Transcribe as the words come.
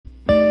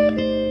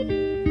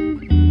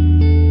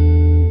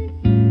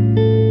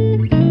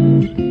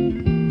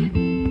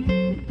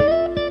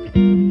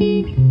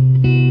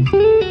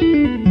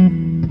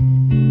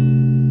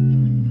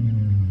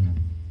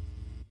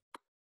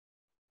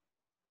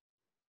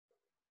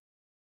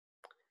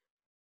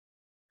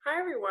Hi,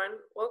 everyone.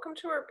 Welcome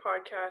to our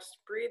podcast,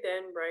 Breathe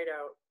In, Write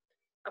Out,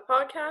 a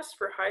podcast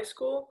for high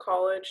school,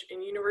 college,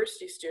 and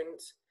university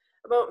students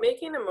about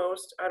making the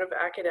most out of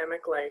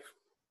academic life.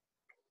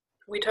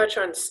 We touch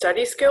on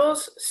study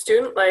skills,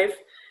 student life,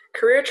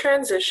 career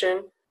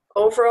transition,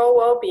 overall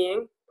well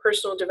being,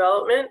 personal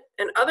development,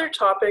 and other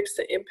topics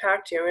that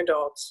impact young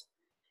adults.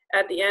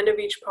 At the end of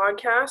each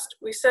podcast,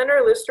 we send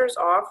our listeners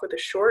off with a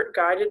short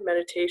guided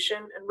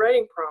meditation and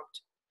writing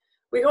prompt.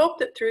 We hope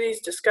that through these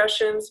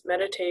discussions,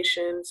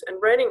 meditations,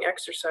 and writing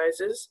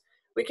exercises,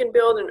 we can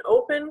build an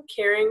open,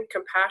 caring,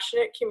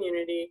 compassionate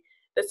community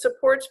that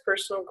supports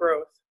personal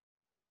growth.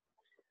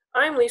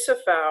 I'm Lisa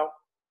Pfau,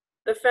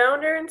 the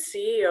founder and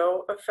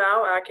CEO of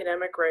Pfau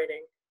Academic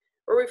Writing,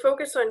 where we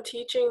focus on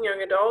teaching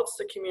young adults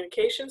the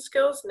communication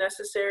skills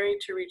necessary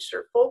to reach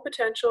their full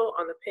potential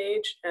on the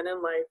page and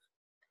in life.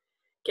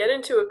 Get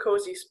into a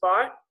cozy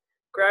spot,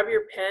 grab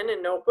your pen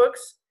and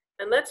notebooks,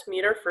 and let's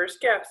meet our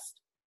first guest.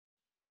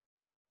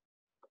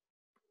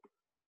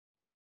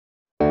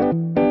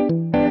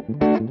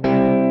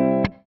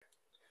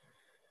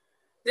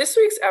 This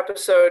week's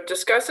episode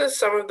discusses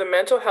some of the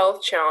mental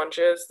health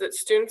challenges that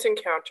students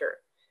encounter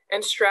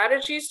and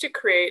strategies to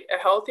create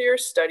a healthier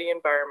study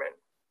environment.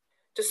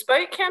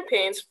 Despite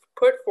campaigns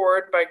put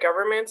forward by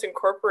governments and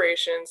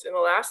corporations in the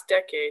last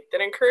decade that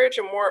encourage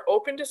a more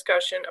open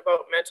discussion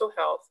about mental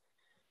health,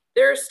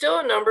 there are still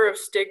a number of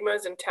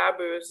stigmas and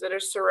taboos that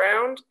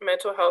surround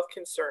mental health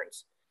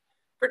concerns,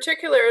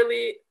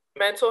 particularly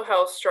mental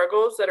health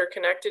struggles that are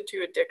connected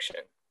to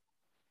addiction.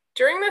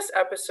 During this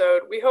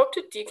episode, we hope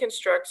to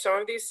deconstruct some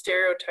of these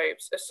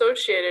stereotypes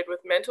associated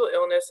with mental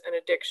illness and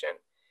addiction,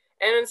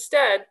 and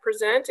instead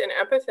present an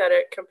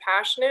empathetic,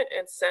 compassionate,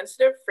 and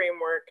sensitive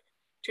framework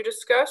to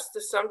discuss the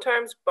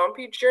sometimes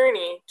bumpy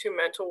journey to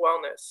mental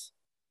wellness.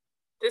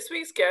 This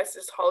week's guest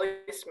is Holly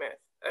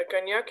Smith, a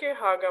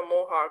Kanien'kehá:ka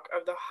Mohawk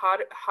of the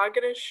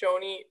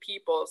Haudenosaunee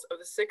peoples of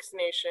the Six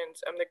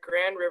Nations and the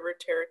Grand River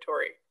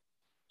Territory.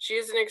 She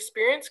is an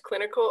experienced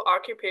clinical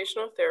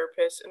occupational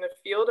therapist in the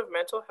field of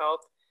mental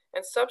health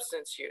and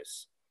substance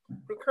use,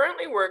 who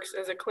currently works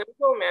as a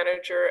clinical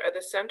manager at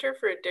the Center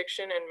for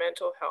Addiction and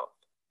Mental Health.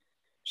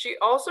 She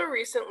also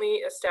recently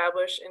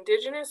established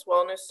Indigenous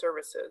Wellness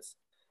Services,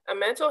 a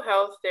mental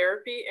health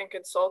therapy and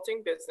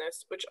consulting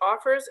business which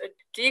offers a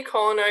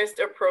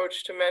decolonized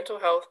approach to mental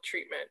health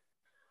treatment.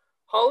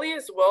 Holly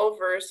is well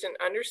versed in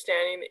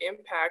understanding the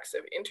impacts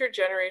of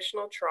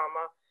intergenerational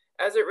trauma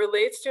as it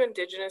relates to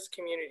Indigenous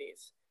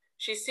communities.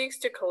 She seeks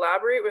to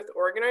collaborate with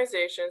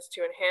organizations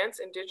to enhance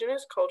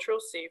Indigenous cultural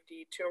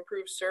safety to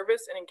improve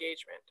service and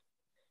engagement.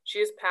 She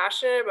is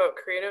passionate about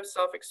creative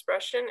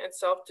self-expression and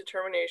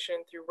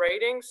self-determination through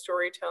writing,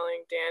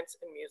 storytelling, dance,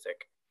 and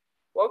music.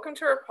 Welcome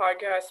to our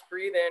podcast,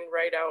 Breathe In,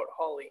 Write Out,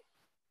 Holly.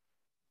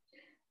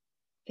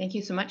 Thank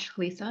you so much,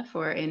 Lisa,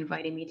 for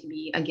inviting me to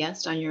be a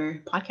guest on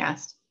your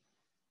podcast.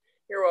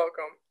 You're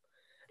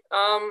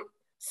welcome.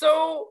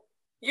 So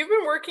you've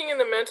been working in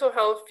the mental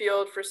health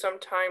field for some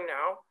time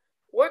now.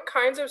 What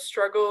kinds of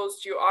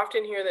struggles do you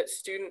often hear that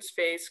students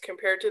face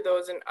compared to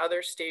those in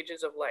other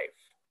stages of life?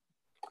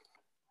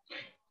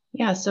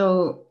 Yeah,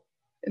 so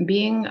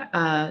being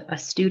a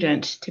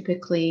student,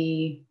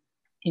 typically,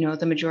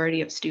 the majority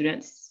of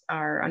students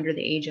are under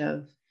the age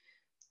of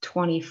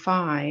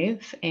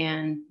 25,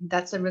 and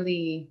that's a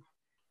really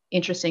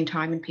interesting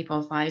time in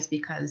people's lives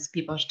because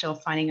people are still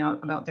finding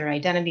out about their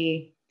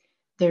identity,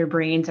 their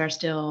brains are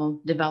still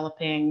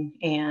developing,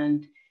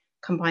 and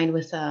combined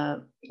with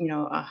a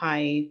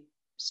high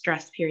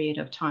stress period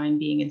of time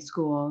being in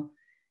school,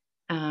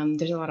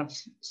 there's a lot of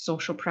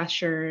social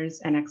pressures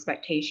and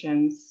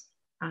expectations,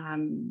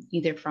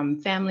 either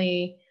from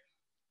family,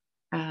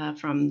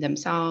 from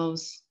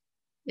themselves.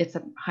 It's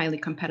a highly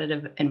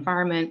competitive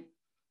environment.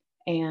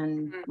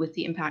 And with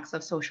the impacts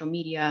of social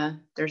media,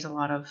 there's a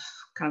lot of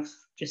kind of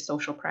just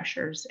social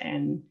pressures.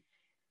 And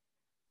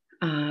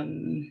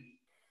in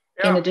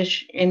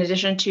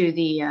addition to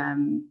the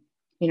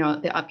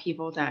the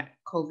upheaval that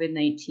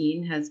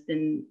COVID-19 has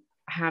been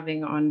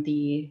having on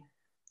the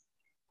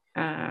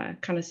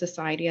kind of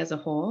society as a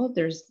whole,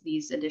 there's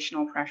these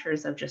additional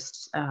pressures of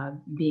just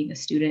being a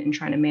student and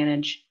trying to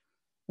manage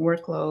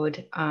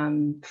workload,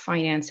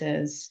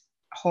 finances,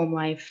 home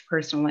life,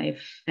 personal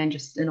life, and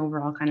just an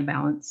overall kind of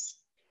balance.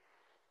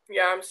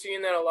 Yeah, I'm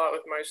seeing that a lot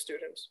with my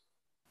students.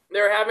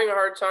 They're having a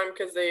hard time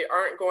because they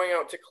aren't going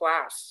out to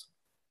class.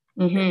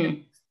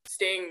 Mm-hmm.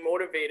 Staying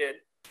motivated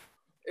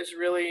is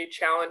really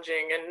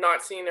challenging, and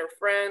not seeing their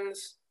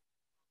friends,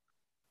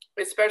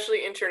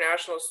 especially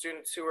international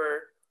students who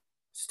are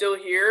still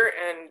here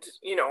and,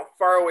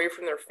 far away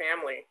from their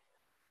family.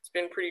 It's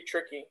been pretty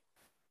tricky.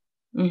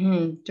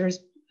 Mm-hmm. There's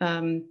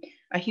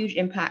a huge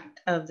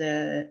impact of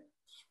the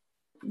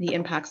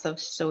impacts of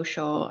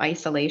social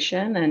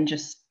isolation and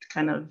just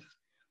kind of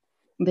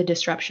the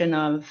disruption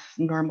of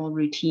normal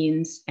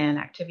routines and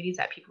activities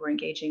that people were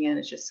engaging in.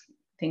 It's just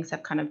things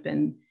have kind of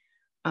been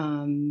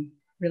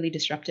really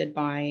disrupted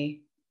by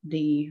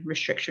the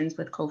restrictions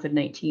with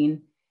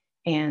COVID-19.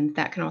 And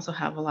that can also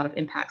have a lot of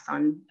impacts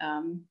on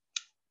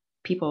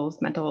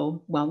people's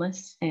mental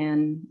wellness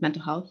and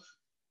mental health.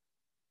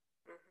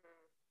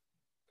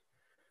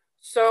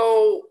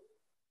 So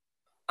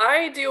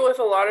I deal with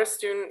a lot of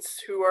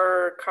students who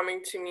are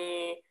coming to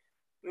me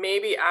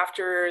maybe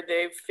after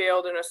they've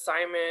failed an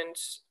assignment.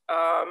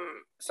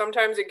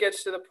 Sometimes it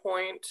gets to the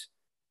point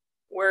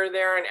where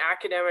they're on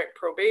academic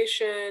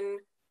probation.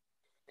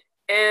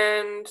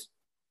 And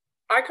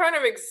I kind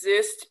of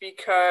exist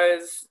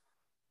because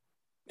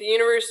the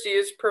university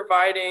is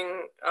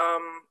providing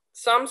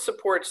some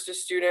supports to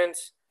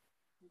students,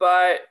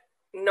 but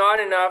not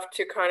enough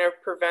to kind of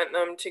prevent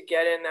them to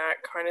get in that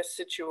kind of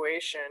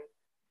situation.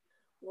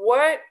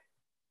 What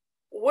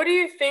what do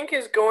you think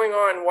is going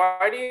on?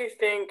 Why do you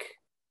think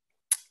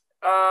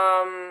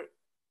um,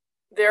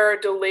 there are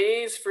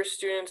delays for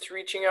students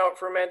reaching out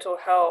for mental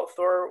health,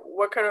 or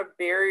what kind of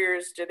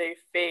barriers do they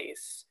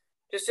face,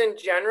 just in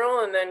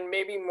general, and then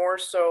maybe more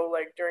so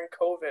like during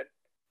COVID?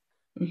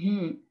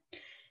 Mm-hmm.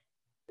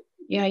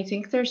 Yeah, I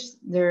think there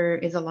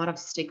is a lot of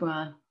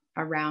stigma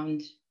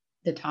around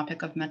the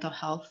topic of mental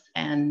health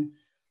and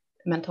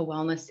mental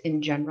wellness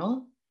in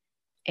general.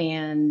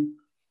 And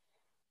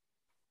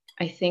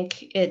I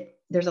think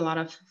there's a lot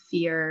of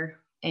fear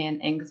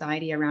and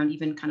anxiety around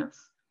even kind of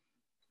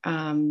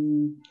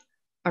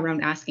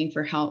around asking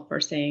for help or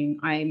saying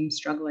I'm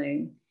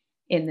struggling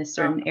in this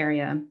certain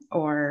area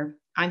or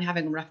I'm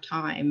having a rough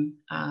time.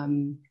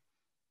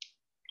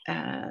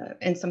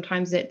 And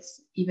sometimes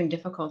it's even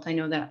difficult. I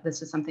know that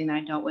this is something that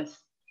I dealt with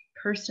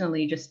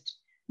personally, just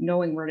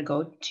knowing where to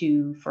go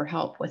to for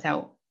help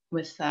without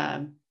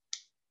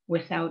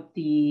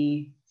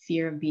the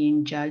fear of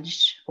being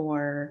judged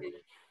or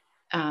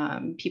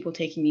people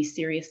taking me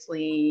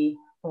seriously,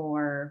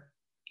 or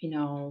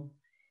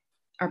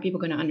are people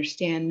going to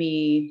understand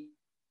me,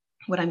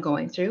 what I'm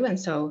going through. And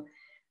so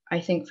I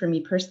think for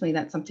me personally,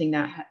 that's something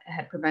that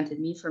had prevented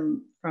me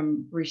from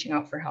reaching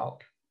out for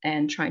help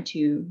and trying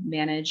to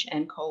manage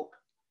and cope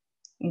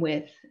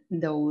with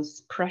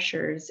those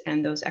pressures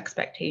and those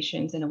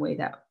expectations in a way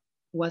that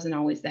wasn't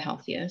always the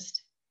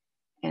healthiest.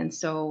 And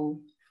so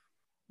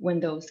when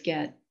those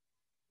kind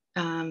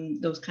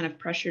of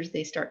pressures,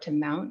 they start to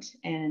mount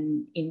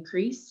and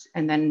increase,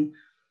 and then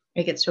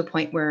it gets to a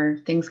point where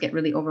things get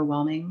really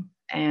overwhelming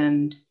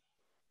and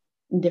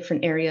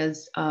different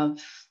areas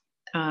of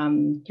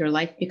your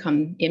life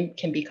can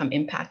become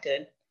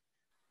impacted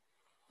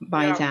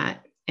by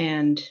that.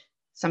 And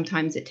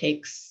sometimes it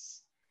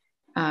takes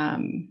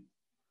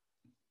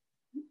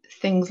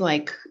things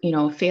like,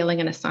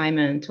 failing an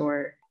assignment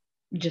or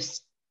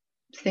just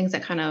things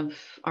that kind of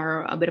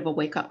are a bit of a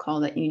wake-up call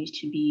that you need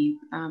to be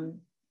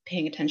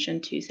paying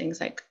attention to,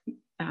 things like,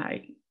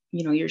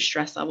 your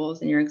stress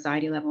levels and your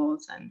anxiety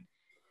levels and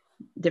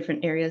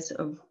different areas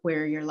of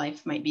where your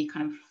life might be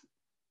kind of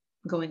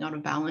going out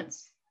of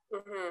balance.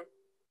 Mm-hmm.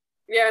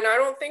 Yeah, and I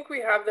don't think we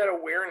have that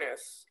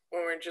awareness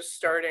when we're just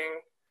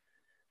starting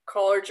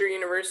college or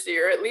university,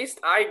 or at least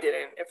I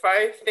didn't. If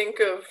I think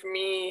of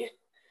me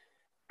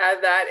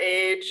at that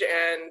age,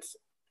 and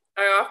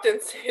I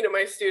often say to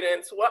my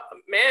students, "What,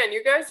 man,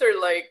 you guys are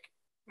like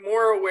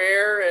more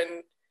aware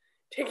and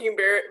taking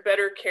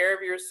better care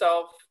of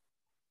yourself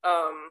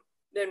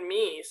than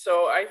me."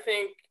 So I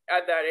think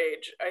at that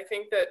age, I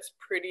think that's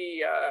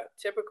pretty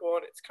typical,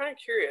 and it's kind of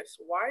curious.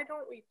 Why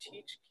don't we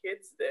teach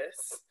kids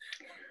this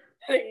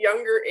at a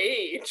younger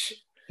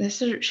age?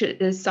 This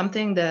is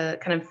something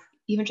that kind of,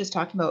 even just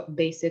talking about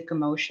basic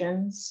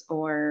emotions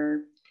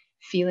or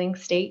feeling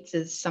states,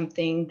 is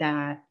something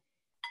that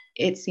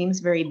it seems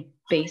very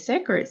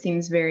basic, or it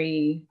seems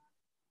very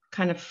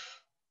kind of,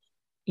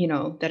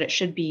 that it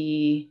should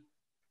be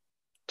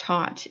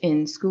taught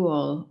in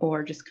school,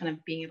 or just kind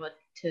of being able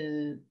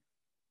to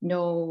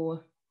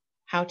know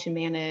how to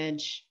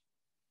manage,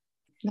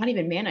 not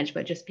even manage,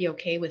 but just be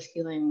okay with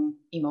feeling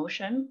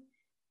emotion.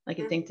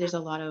 Like, I think there's a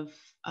lot of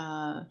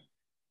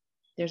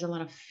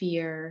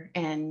fear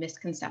and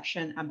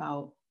misconception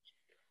about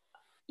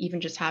even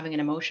just having an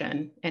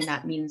emotion, and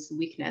that means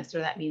weakness, or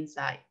that means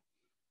that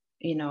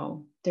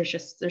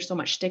there's so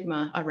much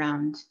stigma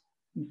around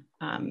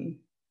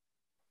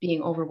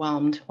being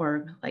overwhelmed,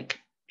 or like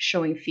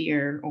showing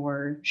fear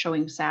or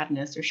showing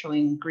sadness or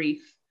showing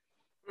grief,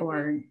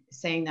 or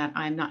saying that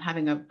I'm not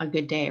having a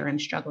good day or I'm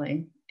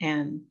struggling.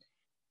 And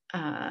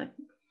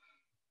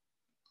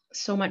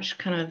so much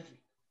kind of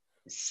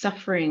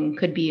suffering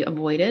could be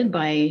avoided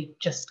by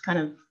just kind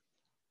of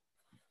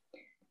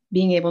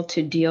being able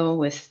to deal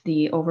with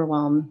the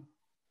overwhelm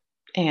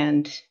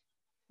and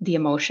the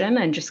emotion,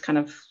 and just kind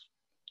of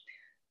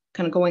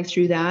going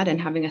through that and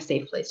having a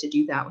safe place to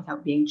do that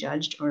without being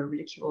judged or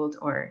ridiculed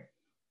or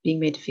being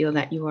made to feel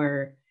that you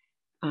are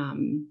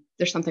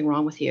there's something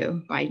wrong with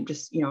you by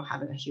just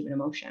having a human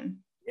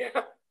emotion.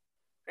 Yeah,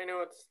 I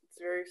know, it's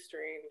very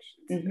strange.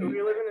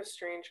 We live in a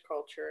strange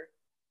culture.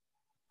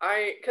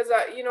 Because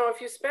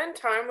if you spend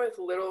time with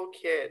little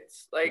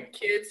kids, like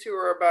kids who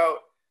are about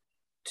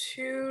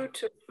 2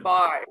 to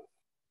 5,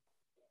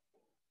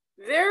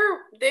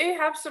 they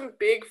have some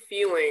big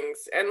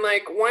feelings, and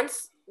like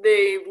once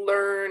they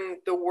learn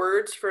the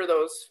words for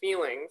those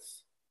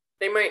feelings,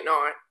 they might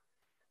not,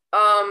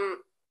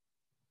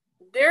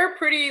 they're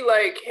pretty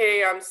like,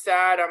 hey, I'm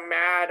sad, I'm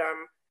mad,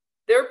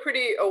 they're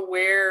pretty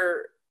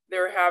aware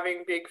they're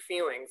having big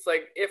feelings.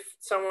 Like if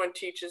someone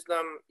teaches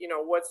them,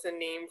 what's the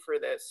name for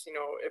this,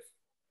 if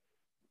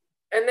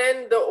and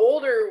then the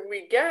older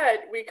we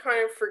get, we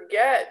kind of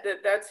forget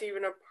that that's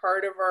even a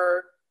part of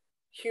our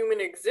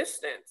human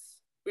existence.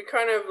 We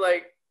kind of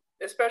like,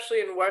 especially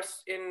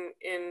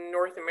in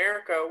North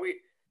America, we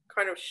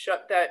kind of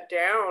shut that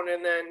down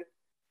and then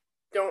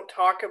don't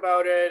talk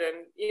about it.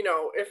 And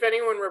if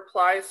anyone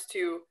replies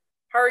to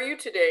 "How are you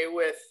today?"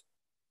 with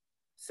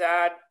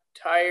 "sad,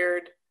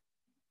 tired,"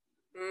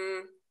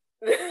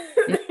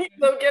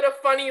 they'll get a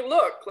funny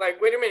look.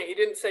 Like, wait a minute, you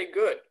didn't say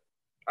good.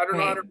 I don't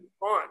know how to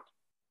respond.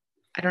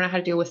 I don't know how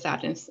to deal with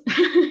sadness.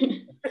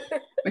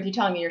 With you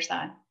telling me you're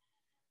sad.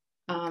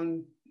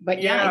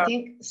 But yeah, I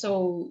think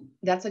so.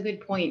 That's a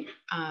good point.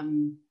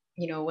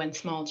 When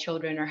small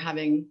children are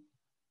having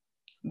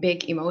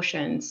big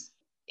emotions,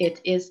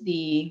 it's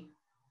the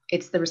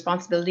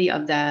responsibility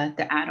of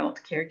the adult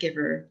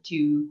caregiver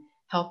to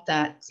help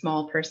that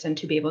small person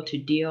to be able to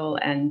deal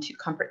and to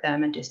comfort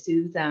them and to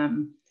soothe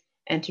them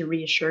and to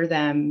reassure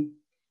them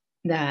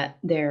that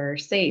they're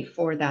safe,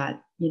 or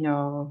that,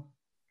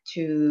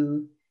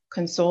 to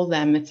console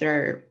them if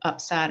they're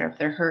upset or if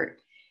they're hurt.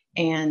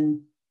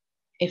 And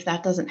if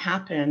that doesn't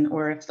happen,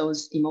 or if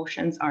those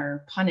emotions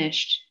are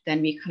punished,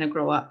 then we kind of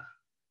grow up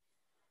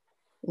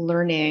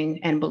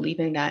learning and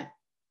believing that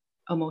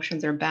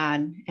emotions are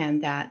bad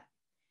and that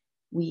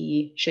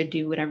we should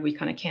do whatever we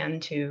kind of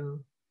can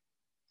to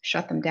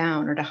shut them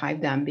down or to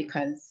hide them,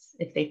 because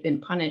if they've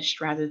been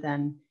punished rather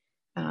than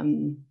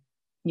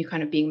you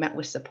kind of being met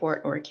with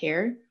support or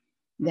care,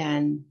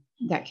 then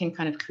that can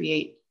kind of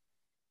create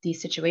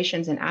these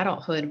situations in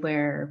adulthood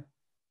where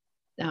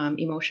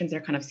emotions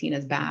are kind of seen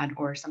as bad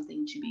or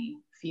something to be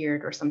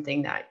feared, or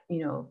something that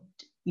you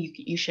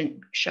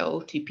shouldn't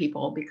show to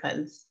people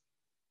because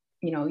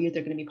you're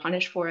either going to be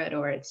punished for it,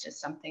 or it's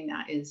just something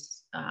that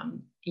is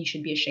you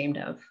should be ashamed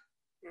of.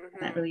 Mm-hmm.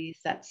 That really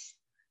sets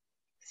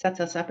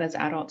us up as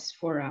adults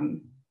for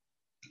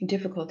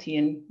difficulty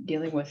in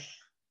dealing with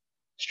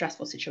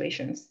stressful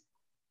situations.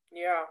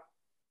 Yeah,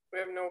 we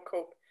have no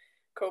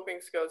coping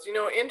skills.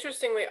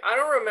 Interestingly, I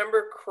don't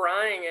remember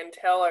crying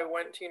until I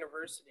went to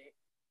university.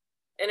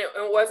 And it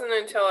wasn't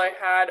until I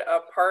had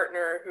a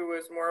partner who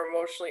was more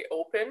emotionally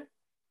open,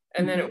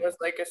 and then it was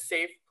like a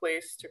safe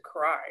place to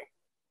cry.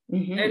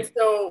 And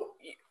so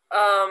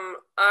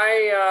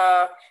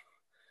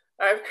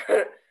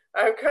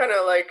I've kind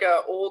of like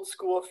a old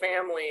school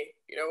family.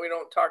 We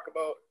don't talk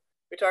about,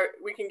 you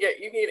can get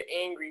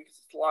angry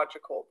because it's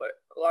logical, but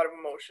a lot of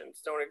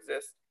emotions don't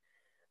exist.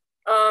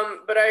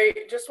 But I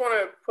just want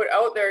to put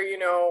out there,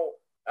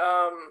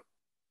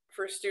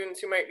 for students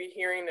who might be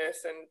hearing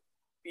this and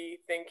be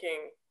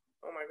thinking,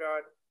 oh my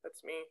God,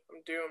 that's me,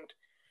 I'm doomed.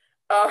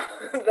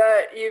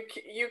 That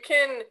you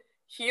can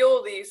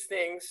heal these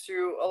things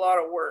through a lot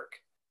of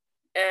work,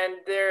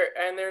 and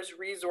there's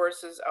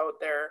resources out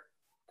there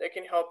that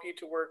can help you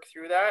to work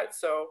through that.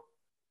 So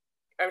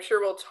I'm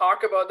sure we'll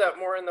talk about that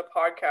more in the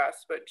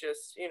podcast, but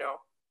just,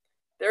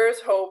 there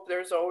is hope.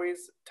 There's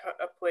always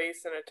a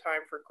place and a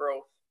time for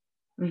growth.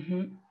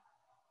 Mm-hmm.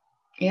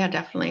 Yeah,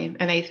 definitely.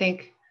 And I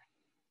think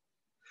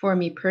for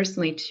me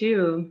personally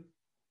too,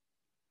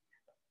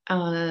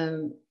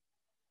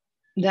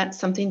 that's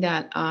something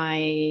that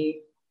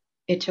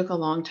it took a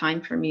long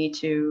time for me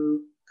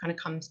to kind of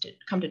come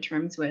to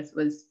terms with,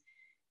 was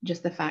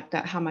just the fact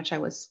that how much I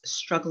was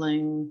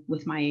struggling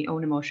with my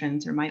own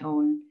emotions, or my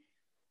own,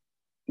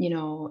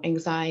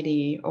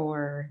 anxiety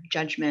or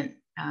judgment,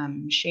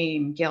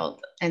 shame,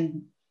 guilt.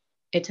 And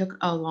it took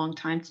a long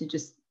time to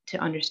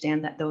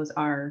understand that those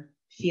are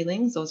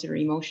feelings, those are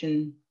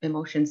emotion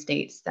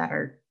states that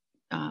are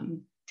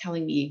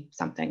telling me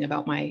something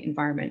about my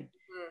environment,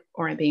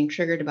 or I'm being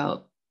triggered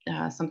about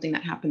something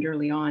that happened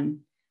early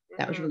on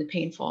that was really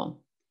painful.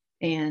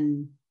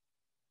 And,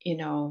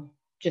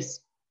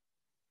 just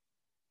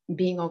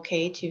being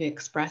okay to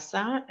express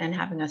that and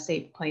having a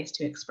safe place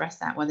to express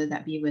that, whether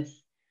that be with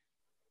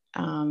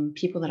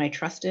people that I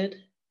trusted,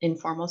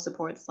 informal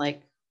supports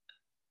like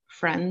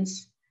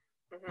friends,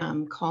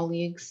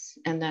 colleagues,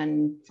 and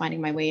then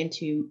finding my way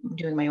into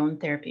doing my own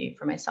therapy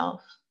for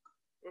myself.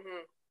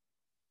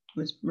 It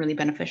was really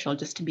beneficial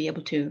just to be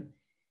able to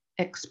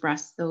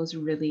express those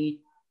really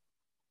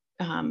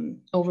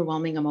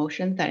overwhelming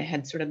emotions that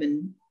had sort of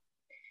been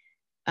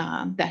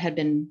that had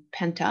been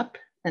pent up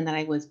and that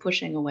I was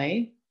pushing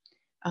away,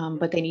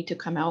 but they need to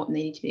come out and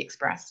they need to be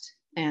expressed.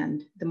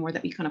 And the more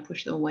that we kind of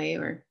push them away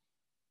or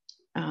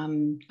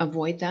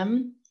avoid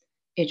them,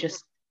 it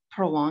just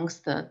prolongs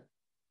the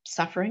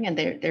suffering, and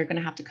they're going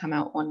to have to come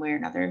out one way or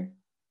another.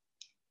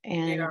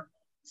 And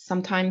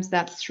sometimes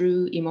that's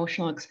through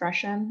emotional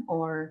expression,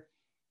 or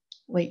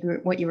like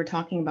what you were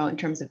talking about in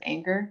terms of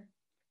anger.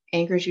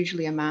 Anger is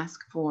usually a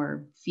mask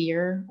for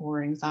fear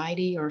or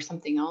anxiety or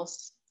something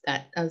else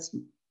that is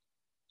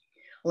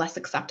less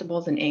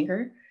acceptable than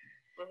anger.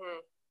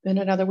 And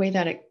another way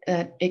that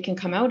it can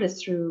come out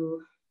is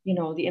through,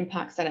 the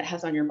impacts that it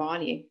has on your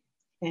body.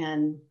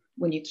 And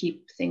when you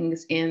keep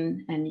things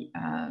in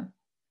and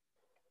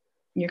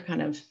you're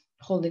kind of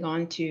holding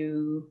on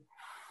to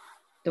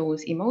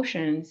those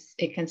emotions,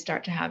 it can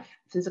start to have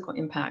physical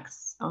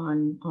impacts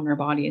on our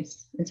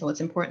bodies. And so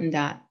it's important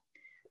that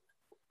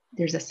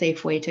there's a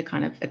safe way to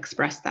kind of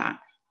express that.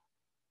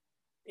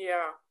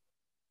 Yeah,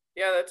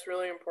 that's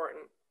really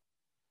important.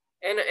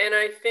 And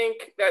I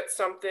think that's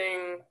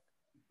something,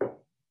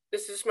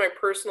 this is my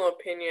personal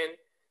opinion,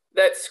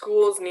 that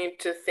schools need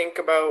to think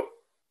about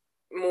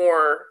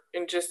more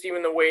in just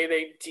even the way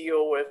they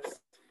deal with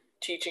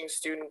teaching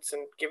students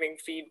and giving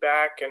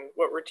feedback and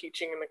what we're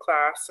teaching in the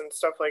class and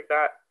stuff like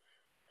that.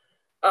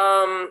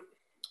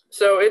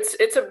 So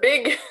it's a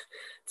big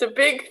it's a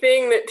big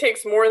thing that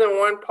takes more than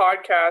one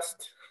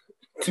podcast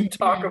to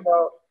talk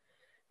about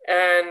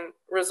and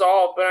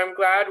resolve. But I'm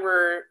glad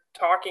we're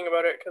talking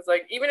about it, because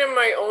like even in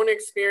my own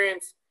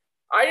experience,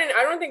 I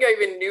don't think I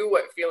even knew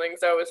what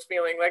feelings I was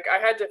feeling. Like I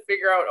had to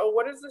figure out, oh,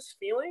 what is this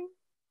feeling?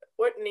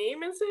 What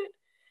name is it?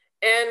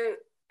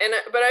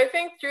 But I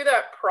think through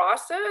that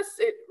process,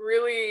 it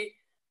really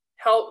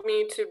helped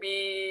me to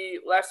be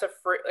less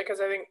afraid. Like,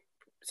 because I think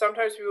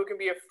sometimes people can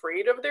be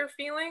afraid of their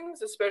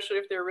feelings, especially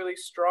if they're really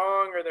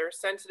strong or they're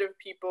sensitive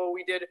people.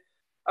 We did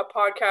a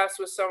podcast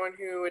with someone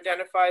who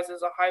identifies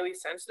as a highly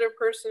sensitive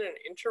person, an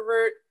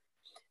introvert,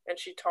 and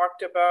she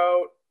talked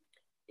about,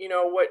 you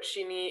know, what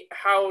she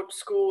how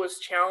school was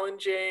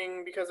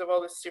challenging because of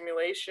all the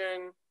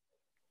stimulation.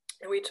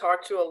 And we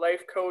talked to a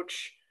life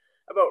coach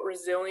about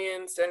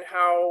resilience and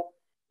how,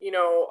 you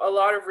know, a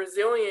lot of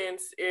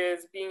resilience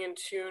is being in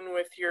tune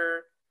with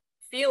your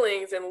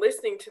feelings and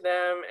listening to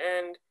them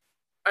and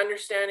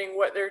understanding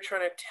what they're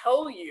trying to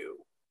tell you,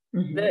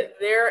 that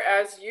they're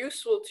as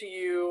useful to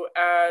you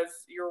as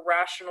your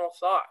rational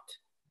thought.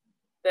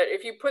 That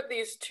if you put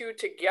these two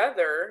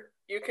together,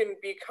 you can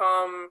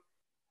become,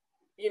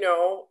 you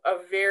know, a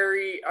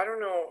very, I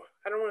don't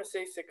want to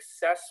say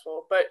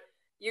successful, but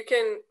you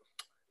can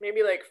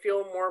maybe like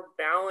feel more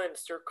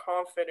balanced or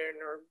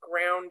confident or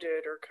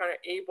grounded or kind of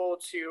able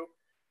to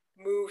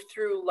move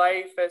through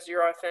life as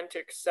your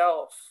authentic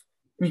self.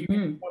 If you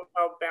can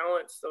somehow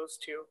balance those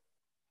two.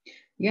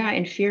 Yeah,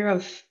 and fear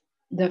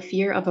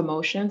of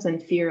emotions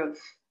and fear of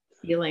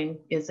feeling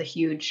is a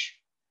huge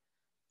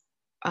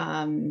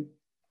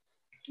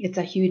it's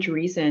a huge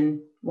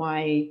reason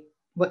why,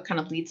 what kind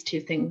of leads to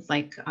things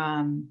like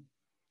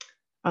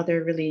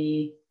other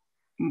really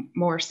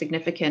more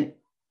significant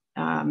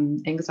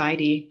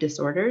anxiety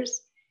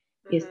disorders,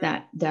 is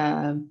that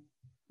the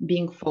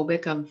being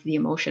phobic of the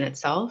emotion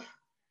itself,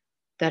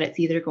 that it's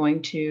either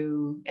going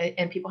to,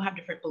 and people have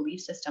different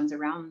belief systems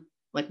around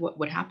like what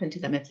would happen to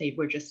them if they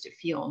were just to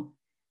feel,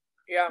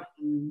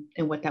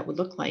 and what that would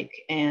look like.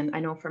 And I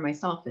know for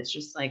myself, it's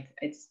just like,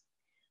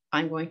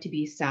 I'm going to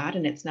be sad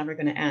and it's never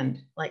going to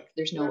end. Like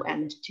there's no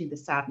end to the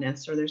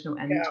sadness, or there's no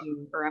end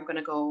to, or I'm going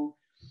to go,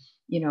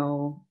 you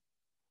know,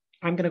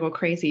 I'm going to go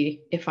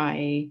crazy if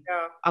I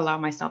allow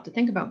myself to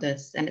think about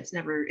this. And it's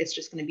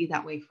just going to be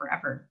that way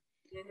forever.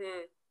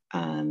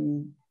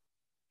 And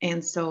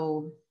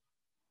so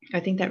I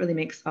think that really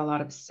makes a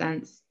lot of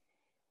sense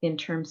in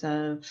terms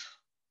of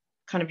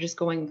kind of just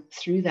going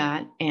through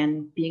that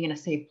and being in a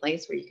safe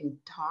place where you can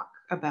talk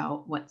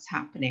about what's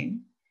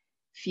happening,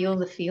 feel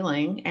the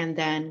feeling, and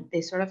then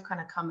they sort of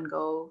kind of come and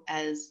go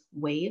as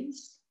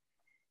waves.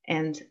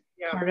 And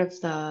part of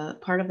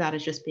that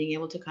is just being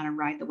able to kind of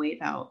ride the wave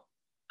out.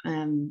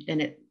 And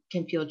it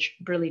can feel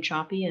really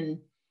choppy and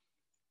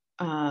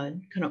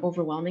kind of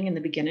overwhelming in the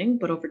beginning,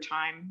 but over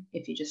time,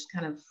 if you just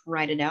kind of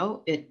ride it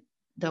out,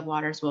 the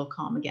waters will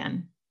calm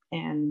again,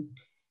 and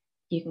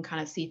you can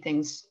kind of see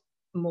things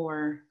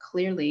more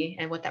clearly.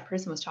 And what that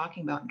person was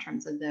talking about in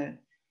terms of the,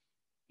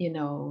 you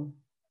know,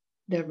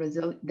 the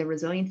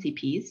resiliency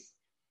piece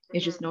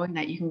is just knowing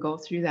that you can go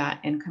through that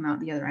and come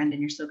out the other end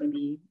and you're still going to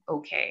be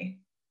okay.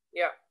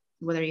 Yeah.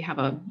 Whether you have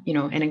an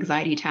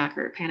anxiety attack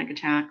or a panic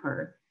attack,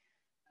 or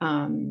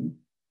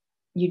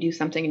you do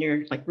something and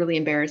you're like really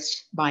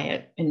embarrassed by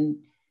it. And,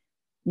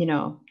 you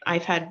know,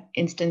 I've had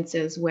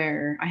instances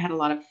where I had a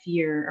lot of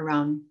fear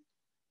around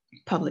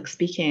public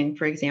speaking,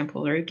 for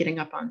example, or getting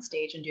up on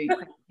stage and doing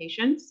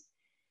presentations,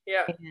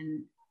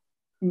 and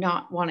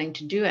not wanting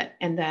to do it.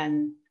 And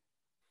then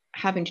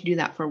having to do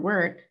that for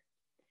work,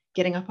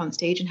 getting up on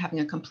stage and having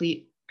a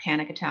complete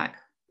panic attack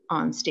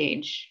on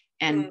stage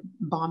and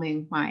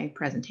bombing my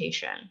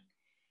presentation.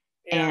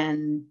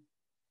 And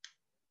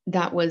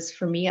that was,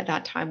 for me at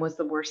that time, was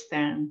the worst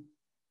thing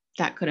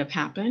that could have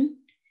happened.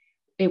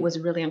 It was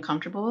really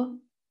uncomfortable.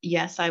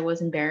 Yes, I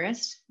was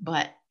embarrassed,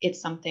 but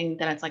it's something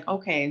that it's like,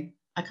 okay,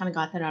 I kind of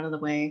got that out of the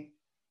way.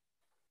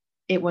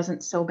 It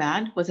wasn't so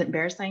bad. Was it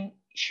embarrassing?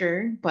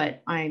 Sure.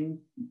 But I'm,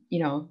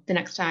 the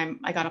next time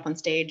I got up on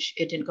stage,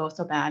 it didn't go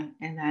so bad.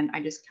 And then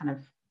I just kind of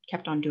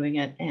kept on doing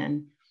it.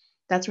 And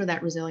that's where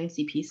that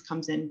resiliency piece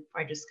comes in,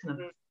 by just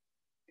kind of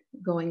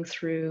going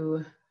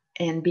through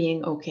and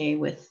being okay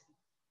with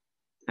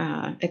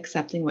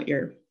accepting what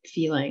you're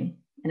feeling,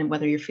 and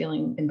whether you're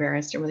feeling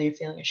embarrassed or whether you're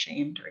feeling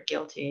ashamed or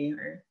guilty,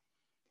 or,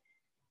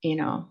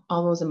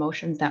 all those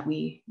emotions that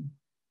we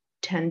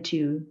tend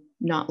to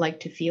not like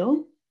to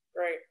feel.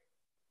 Right.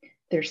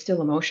 There's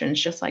still emotions,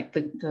 just like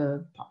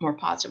the more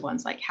positive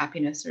ones like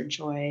happiness or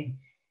joy.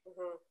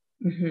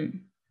 Mm-hmm. Mm-hmm.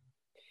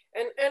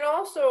 And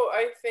also,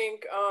 I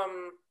think,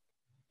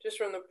 just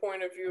from the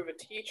point of view of a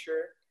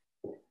teacher,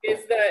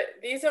 is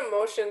that these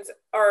emotions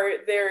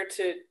are there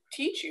to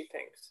teach you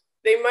things.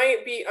 They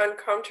might be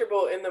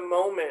uncomfortable in the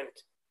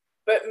moment,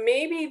 but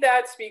maybe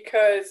that's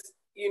because,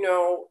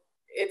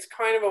 it's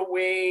kind of a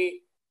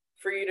way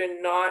for you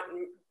to not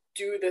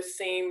do the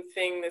same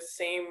thing the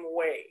same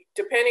way,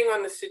 depending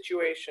on the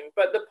situation.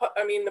 But the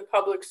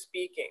public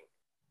speaking.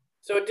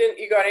 So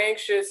you got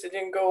anxious, it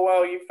didn't go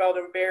well, you felt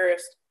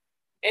embarrassed.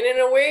 And in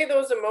a way,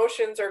 those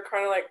emotions are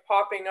kind of like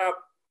popping up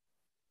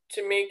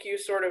to make you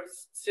sort of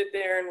sit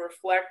there and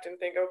reflect and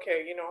think,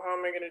 okay, how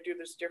am I going to do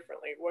this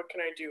differently? What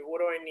can I do? What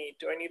do I need?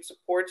 Do I need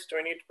supports? Do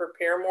I need to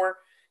prepare more?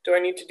 Do I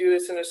need to do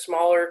this in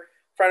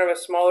front of a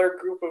smaller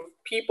group of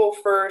people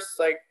first?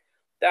 Like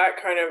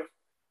that kind of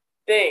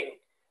thing.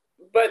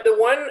 But the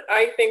one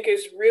I think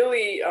is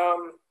really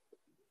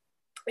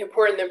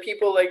important that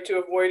people like to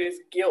avoid is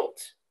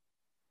guilt.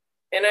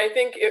 And I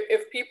think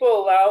if people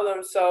allow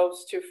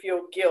themselves to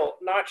feel guilt,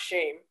 not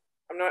shame,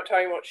 I'm not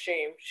talking about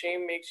shame.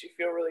 Shame makes you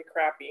feel really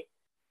crappy.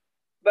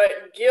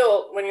 But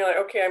guilt, when you're like,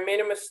 okay, I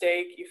made a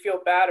mistake, you feel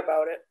bad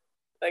about it.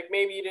 Like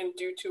maybe you didn't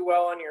do too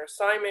well on your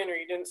assignment, or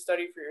you didn't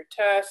study for your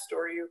test,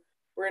 or you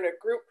were in a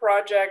group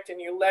project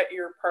and you let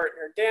your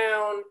partner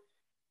down.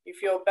 You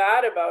feel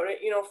bad about it,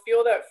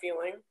 feel that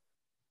feeling.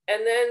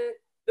 And then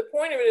the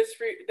point of it is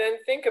then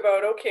think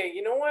about, okay,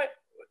 you know what?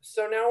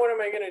 So now what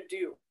am I going to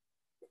do?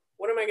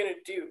 What am I going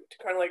to do to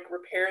kind of like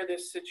repair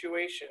this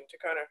situation, to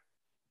kind of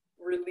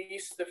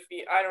release the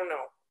fee? I don't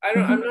know.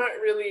 Mm-hmm. I'm not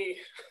really,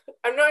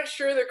 I'm not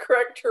sure the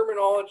correct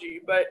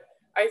terminology, but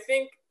I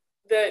think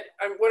that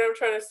what I'm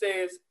trying to say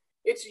is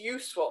it's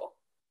useful.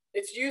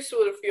 It's useful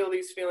to feel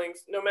these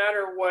feelings no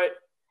matter what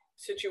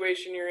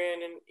situation you're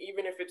in, and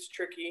even if it's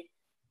tricky.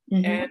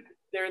 Mm-hmm. And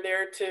they're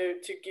there to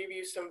give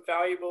you some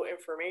valuable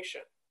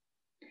information.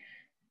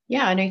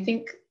 Yeah, and I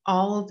think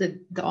all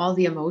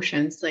the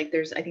emotions, like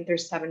I think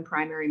there's 7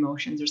 primary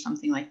emotions or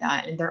something like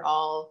that, and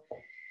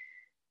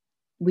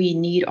we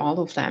need all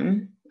of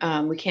them.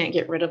 We can't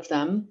get rid of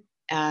them.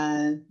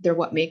 They're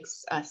what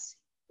makes us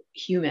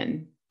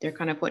human. They're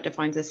kind of what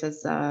defines us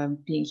as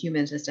being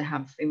humans, is to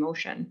have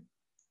emotion.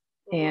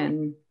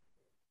 Mm-hmm.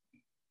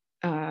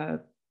 And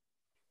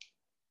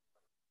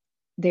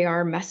they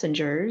are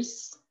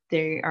messengers.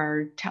 They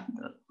are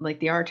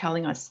they are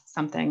telling us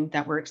something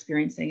that we're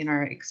experiencing in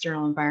our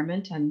external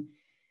environment. And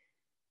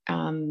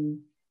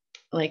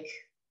like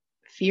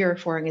fear,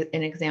 for an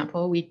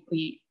example,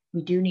 we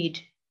do need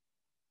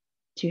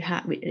to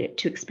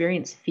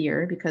experience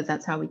fear, because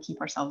that's how we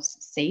keep ourselves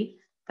safe.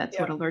 That's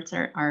what alerts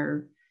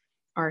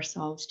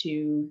ourselves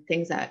to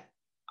things that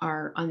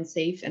are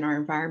unsafe in our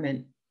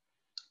environment.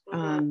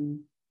 Mm-hmm.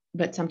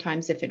 But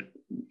sometimes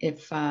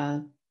if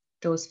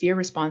those fear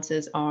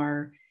responses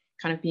are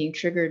kind of being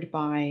triggered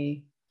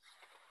by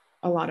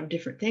a lot of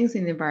different things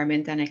in the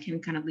environment, then it can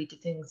kind of lead to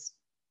things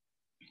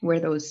where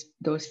those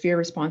fear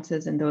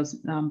responses and those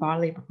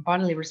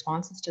bodily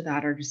responses to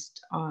that are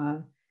just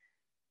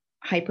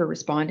hyper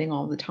responding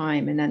all the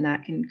time, and then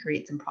that can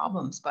create some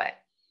problems. But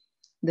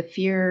the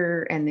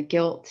fear and the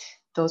guilt,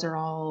 those are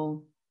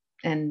all,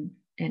 and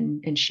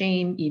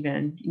shame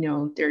even,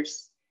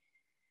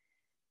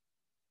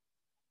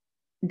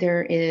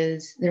 there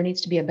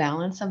needs to be a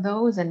balance of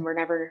those, and we're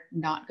never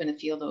not going to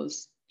feel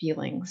those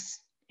feelings.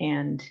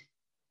 And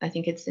I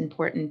think it's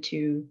important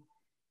to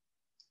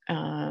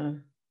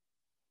kind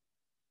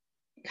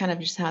of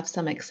just have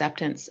some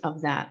acceptance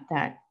of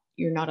that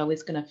you're not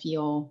always going to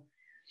feel.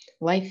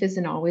 Life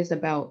isn't always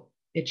about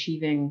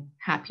achieving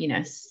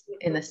happiness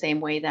in the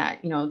same way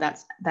that,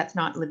 that's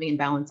not living in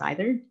balance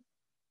either.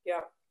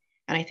 Yeah.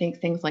 And I think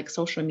things like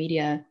social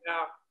media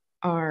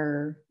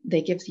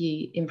they give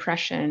the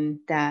impression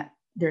that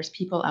there's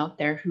people out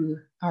there who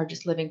are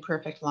just living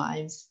perfect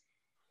lives.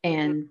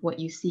 And what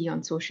you see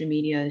on social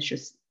media is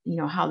just,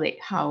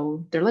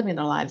 how they're living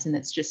their lives. And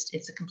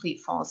it's a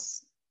complete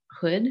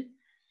falsehood.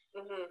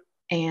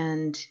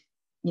 And,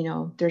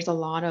 there's a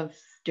lot of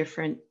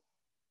different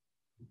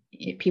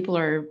people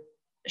are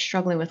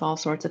struggling with all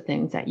sorts of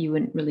things that you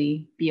wouldn't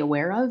really be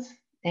aware of.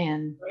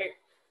 And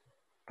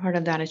part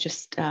of that is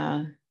just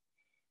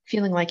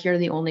feeling like you're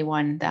the only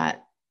one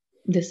that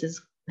this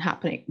is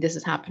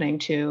happening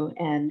to,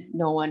 and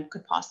no one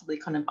could possibly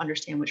kind of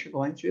understand what you're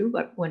going through.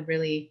 But when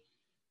really,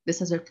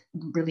 this is a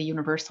really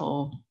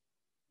universal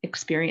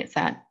experience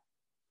that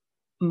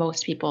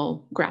most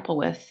people grapple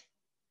with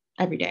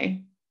every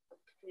day.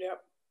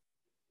 Yep.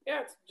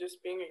 Yeah, it's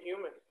just being a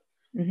human.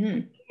 Mm-hmm.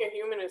 Being a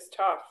human is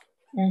tough.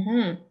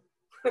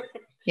 Mm-hmm.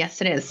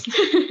 Yes, it is.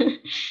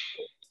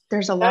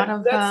 There's a lot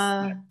of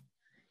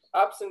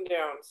ups and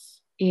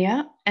downs.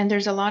 Yeah, and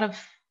there's a lot of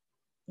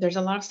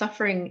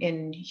suffering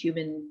in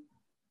human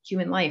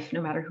life,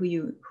 no matter who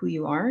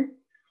you are.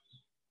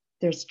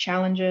 There's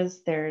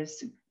challenges,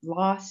 there's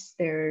loss,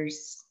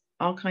 there's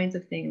all kinds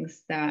of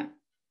things that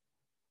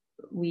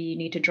we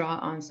need to draw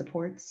on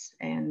supports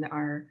and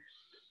our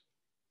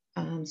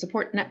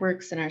support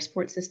networks and our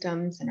support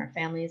systems and our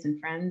families and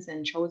friends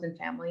and chosen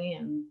family,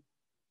 and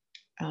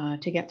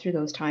to get through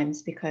those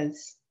times,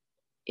 because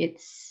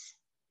it's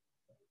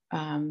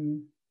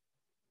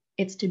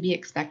to be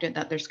expected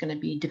that there's going to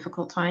be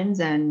difficult times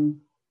and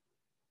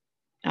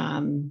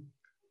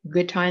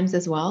good times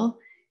as well,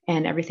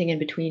 and everything in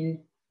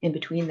between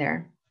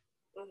there.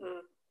 Mm-hmm.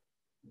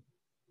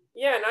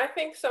 Yeah, and I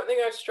think something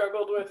I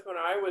struggled with when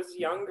I was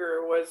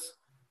younger was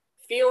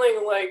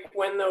feeling like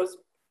when those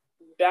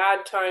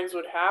bad times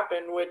would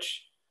happen,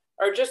 which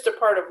are just a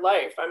part of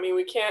life. I mean,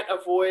 we can't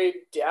avoid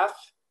death.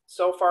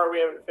 So far, we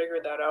haven't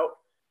figured that out.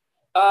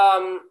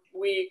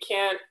 We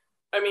can't,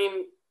 I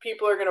mean,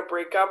 people are going to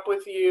break up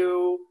with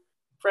you.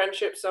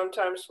 Friendships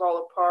sometimes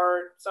fall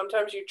apart.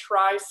 Sometimes you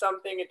try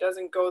something, it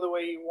doesn't go the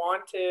way you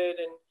wanted,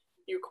 and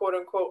you quote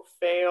unquote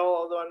fail,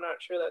 although I'm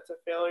not sure that's a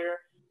failure.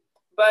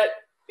 But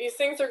these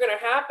things are going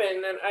to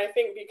happen. And I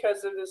think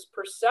because of this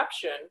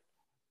perception,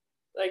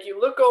 like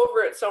you look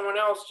over at someone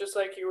else, just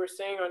like you were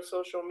saying on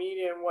social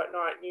media and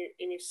whatnot,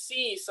 and you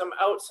see some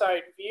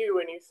outside view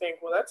and you think,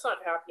 well, that's not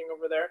happening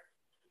over there.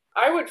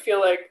 I would feel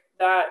like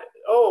that,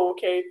 oh,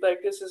 okay,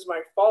 like this is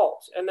my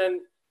fault. And then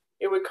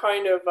it would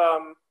kind of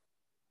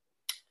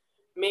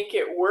make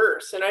it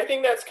worse. And I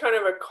think that's kind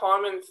of a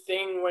common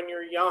thing when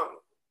you're young.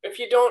 If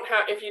you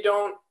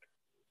don't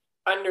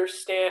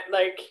understand,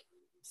 like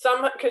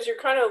because you're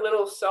kind of a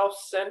little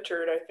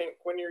self-centered, I think,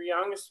 when you're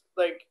young,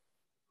 like,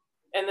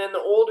 and then the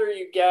older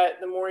you get,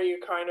 the more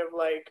you kind of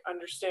like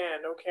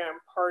understand, okay, I'm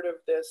part of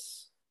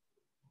this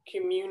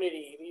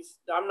community.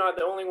 I'm not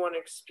the only one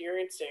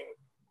experiencing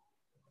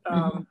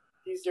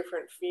these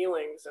different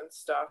feelings and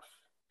stuff.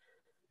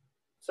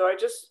 So I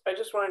just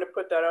wanted to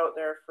put that out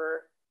there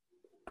for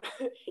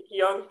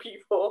young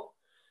people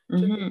to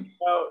think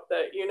about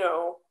that,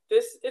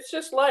 it's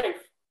just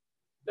life.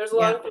 There's a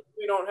lot of things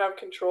we don't have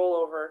control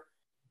over,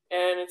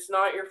 and it's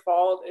not your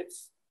fault.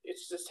 It's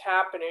just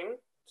happening.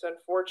 It's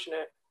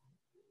unfortunate.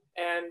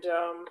 And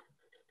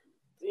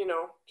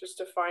just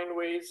to find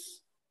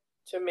ways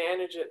to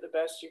manage it the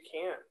best you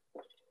can.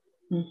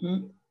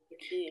 The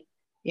key.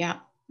 Yeah,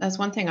 that's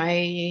one thing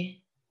I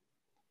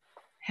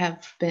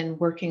have been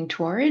working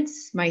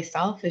towards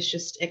myself, is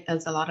just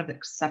as a lot of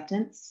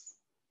acceptance,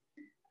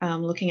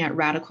 looking at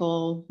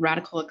radical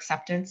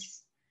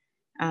acceptance.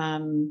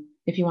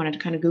 If you wanted to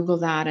kind of Google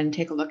that and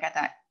take a look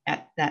at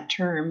that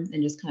term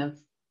and just kind of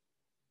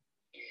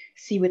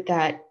see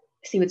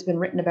what's been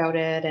written about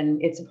it.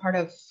 And it's a part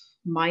of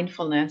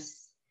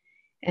mindfulness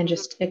and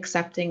just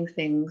accepting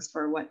things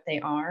for what they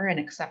are, and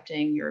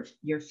accepting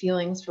your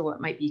feelings for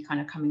what might be kind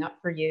of coming up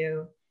for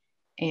you.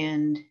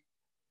 And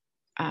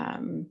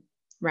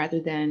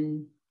rather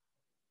than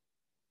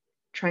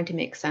trying to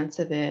make sense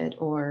of it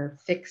or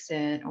fix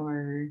it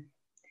or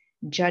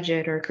judge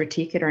it or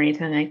critique it or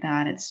anything like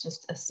that, it's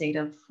just a state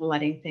of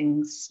letting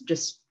things,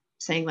 just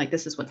saying like,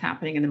 this is what's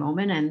happening in the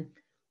moment, and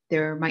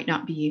there might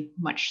not be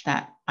much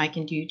that I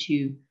can do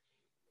to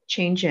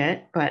change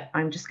it, but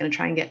I'm just going to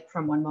try and get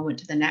from one moment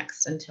to the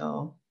next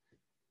until,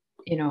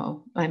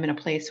 I'm in a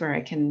place where I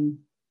can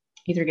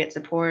either get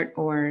support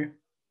or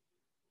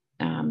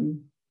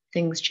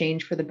things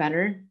change for the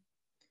better.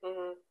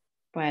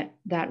 But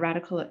that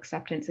radical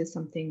acceptance is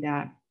something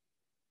that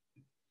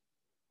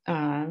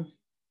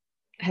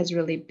has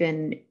really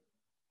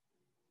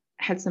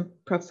had some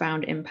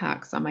profound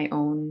impacts on my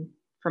own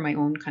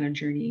kind of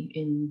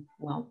journey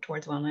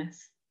towards wellness.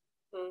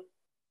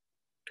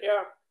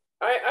 Yeah.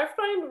 I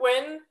find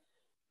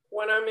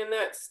when I'm in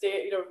that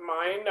state of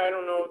mind, I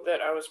don't know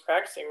that I was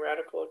practicing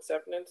radical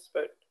acceptance,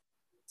 but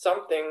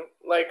something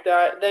like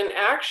that, then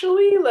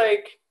actually,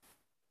 like,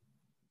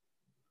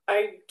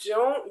 I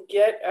don't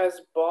get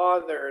as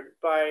bothered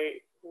by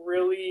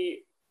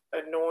really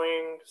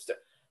annoying stuff.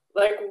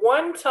 Like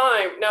one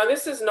time, now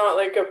this is not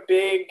like a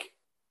big,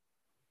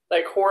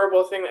 like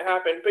horrible thing that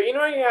happened, but you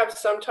have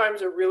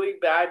sometimes a really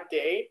bad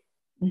day.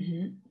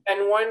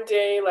 And one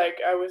day, like,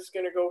 I was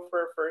going to go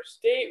for a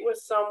first date with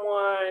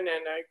someone,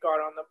 and I got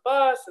on the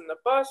bus, and the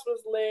bus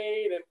was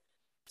late, and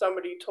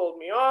somebody told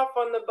me off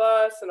on the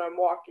bus, and I'm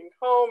walking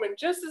home, and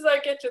just as I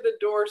get to the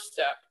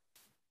doorstep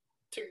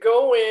to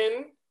go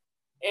in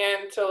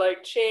and to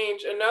like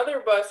change,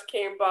 another bus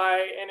came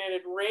by, and it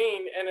had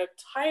rained, and a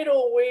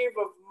tidal wave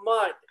of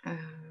mud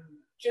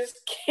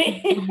just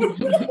came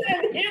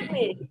and hit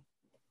me.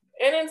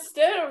 And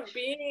instead of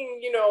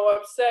being,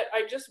 upset,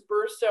 I just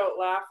burst out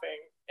laughing.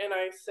 And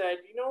I said,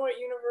 you know what,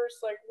 universe,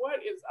 like, what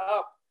is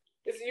up?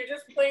 Is you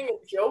just playing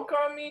a joke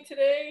on me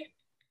today?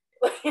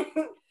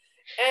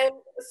 And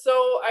so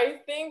I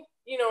think,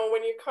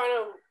 when you kind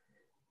of,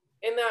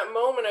 in that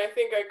moment, I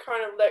think I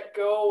kind of let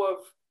go of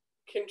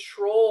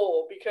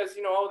control, because,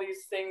 all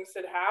these things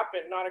had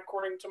happened, not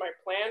according to my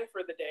plan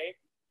for the day.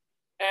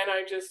 And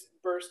I just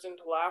burst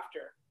into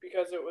laughter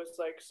because it was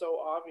like so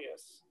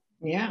obvious.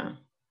 Yeah.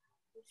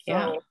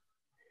 Yeah.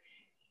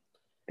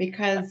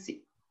 Because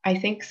I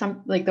think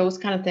some, like, those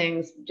kind of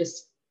things,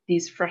 just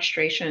these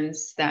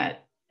frustrations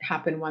that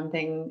happen one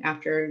thing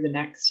after the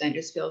next, and it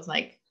just feels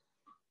like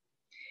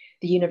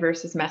the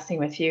universe is messing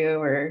with you,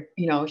 or,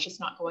 you know, it's just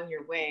not going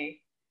your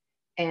way.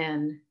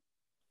 And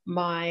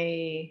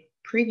my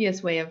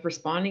previous way of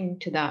responding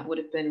to that would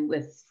have been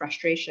with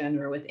frustration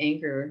or with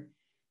anger.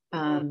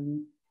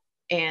 And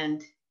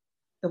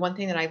the one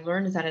thing that I've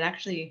learned is that it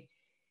actually,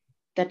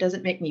 that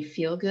doesn't make me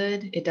feel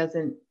good. It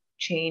doesn't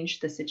change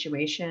the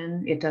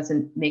situation. It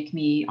doesn't make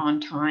me on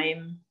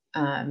time.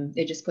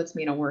 It just puts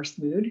me in a worse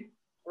mood.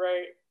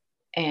 Right.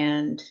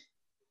 And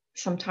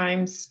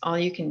sometimes all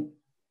you can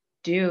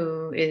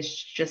do is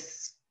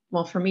just,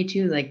 well, for me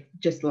too, like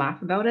just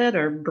laugh about it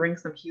or bring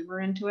some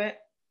humor into it.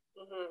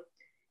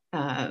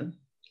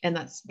 And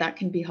that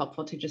can be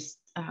helpful to just,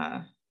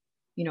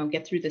 you know,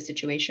 get through the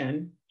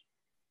situation.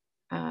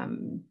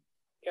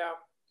 Yeah.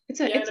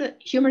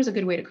 Humor is a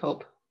good way to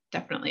cope.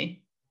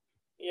 Definitely.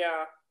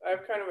 Yeah. I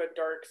have kind of a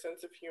dark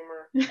sense of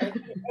humor. I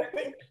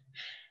think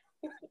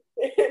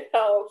it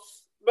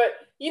helps. But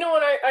you know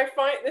what, I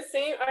find the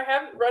same, I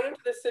haven't run into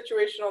this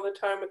situation all the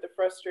time with the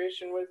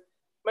frustration with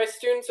my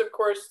students. Of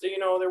course, you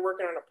know, they're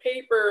working on a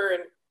paper,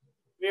 and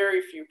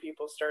very few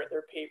people start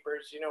their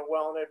papers, you know,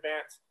 well in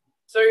advance.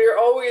 So you're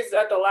always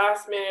at the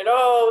last minute,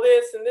 oh,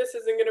 this and this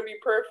isn't going to be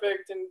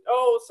perfect, and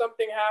oh,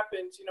 something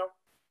happens, you know.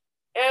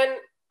 And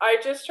I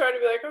just try to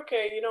be like,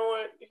 okay, you know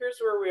what, here's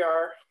where we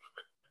are.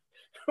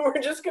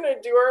 We're just going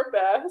to do our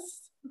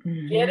best,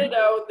 get it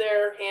out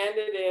there, hand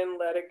it in,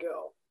 let it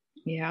go.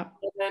 Yeah.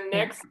 And then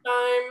next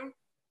time,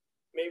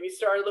 maybe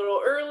start a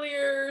little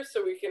earlier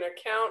so we can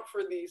account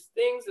for these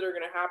things that are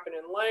going to happen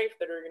in life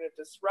that are going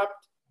to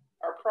disrupt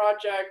our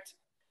project.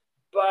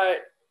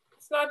 But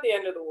it's not the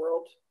end of the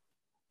world,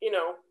 you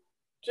know.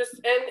 Just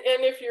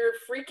and if you're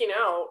freaking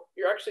out,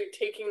 you're actually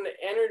taking the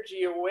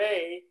energy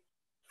away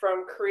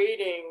from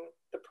creating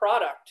the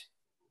product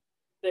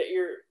that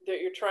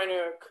you're trying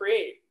to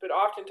create. But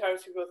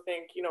oftentimes people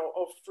think, you know,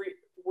 oh,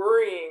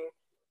 worrying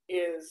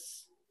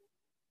is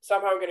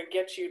somehow going to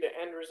get you the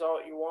end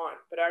result you want,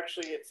 but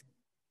actually it's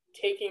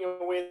taking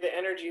away the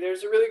energy.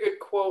 There's a really good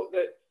quote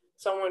that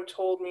someone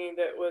told me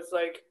that was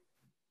like,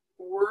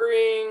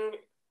 worrying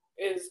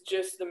is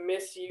just the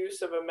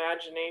misuse of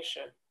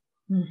imagination.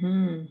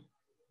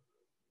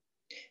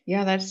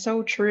 Yeah, that's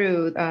so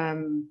true. I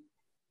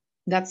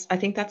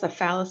think that's a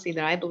fallacy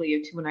that I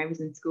believed when I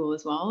was in school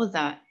as well, is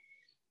that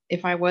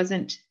if I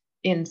wasn't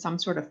in some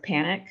sort of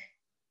panic,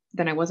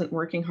 then I wasn't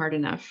working hard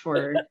enough,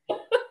 or,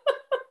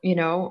 you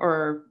know,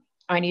 or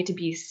I need to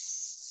be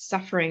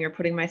suffering or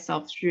putting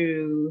myself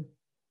through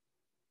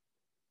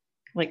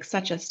like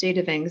such a state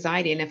of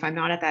anxiety. And if I'm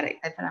not at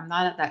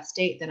that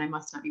state, then I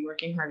must not be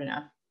working hard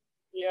enough.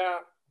 Yeah.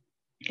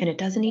 And it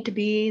doesn't need to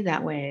be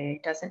that way.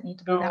 It doesn't need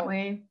to be that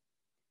way.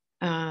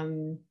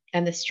 And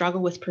the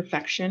struggle with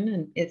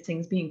perfection and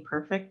things being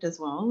perfect as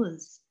well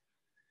is,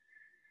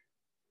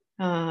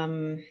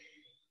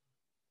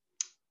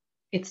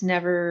 it's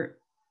never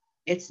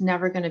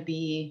going to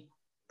be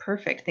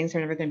perfect. Things are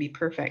never going to be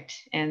perfect.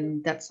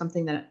 And that's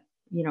something that,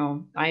 you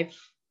know, I've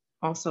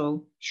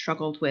also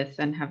struggled with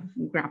and have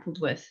grappled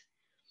with.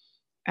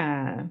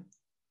 And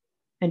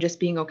just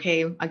being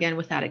okay again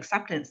with that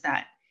acceptance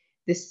that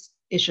this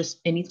is just,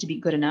 it needs to be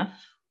good enough.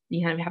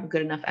 You have to have a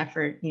good enough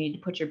effort. You need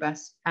to put your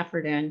best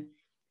effort in,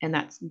 and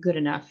that's good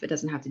enough. It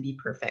doesn't have to be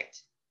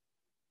perfect.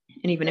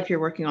 And even if you're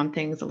working on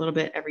things a little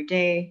bit every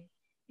day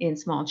in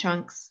small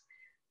chunks,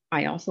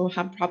 I also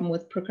have a problem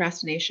with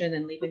procrastination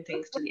and leaving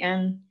things to the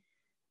end.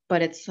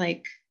 But it's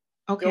like,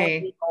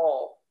 okay,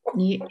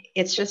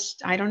 it's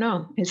just, I don't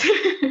know.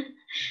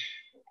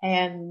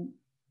 And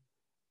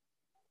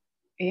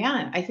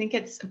yeah, I think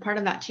it's a part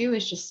of that too,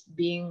 is just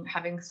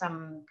having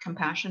some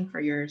compassion for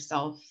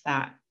yourself,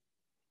 that,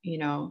 you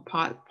know,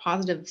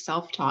 positive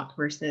self-talk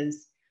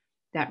versus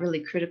that really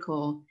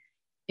critical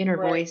inner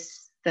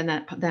voice then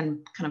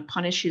kind of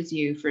punishes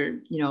you for,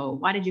 you know,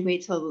 why did you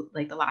wait till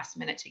like the last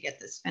minute to get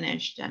this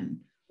finished? And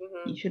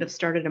you should have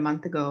started a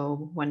month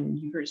ago when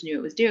you first knew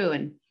it was due.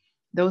 And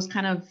those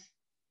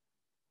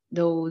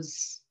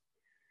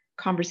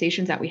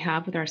conversations that we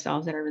have with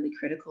ourselves that are really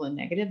critical and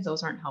negative,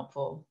 those aren't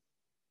helpful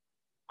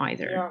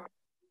either.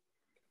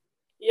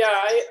 Yeah,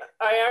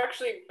 I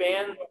actually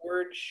ban the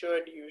word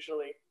should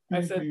usually.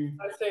 I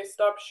say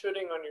stop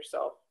shoulding on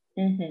yourself.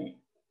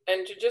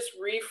 And to just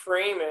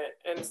reframe it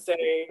and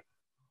say,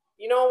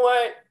 you know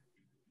what,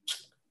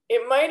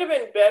 it might have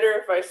been better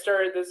if I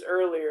started this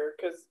earlier,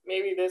 because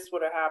maybe this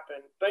would have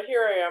happened. But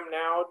here I am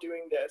now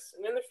doing this.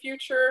 And in the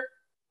future,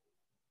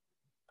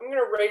 I'm going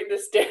to write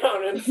this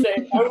down and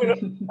say, I'm going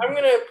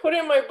to put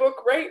in my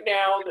book right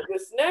now that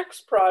this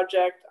next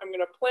project, I'm going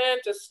to plan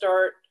to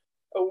start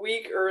a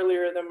week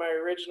earlier than my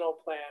original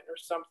plan or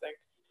something.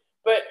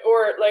 But,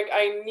 or like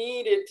I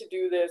needed to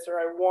do this, or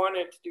I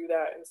wanted to do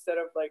that, instead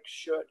of like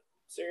should.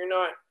 So you're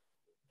not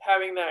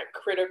having that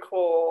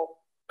critical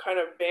kind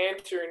of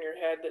banter in your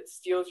head that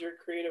steals your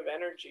creative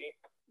energy.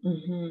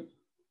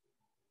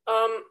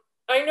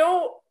 I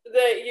know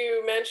that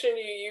you mentioned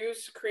you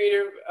use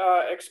creative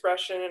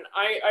expression, and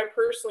I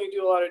personally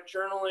do a lot of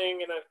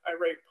journaling, and I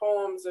write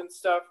poems and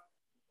stuff.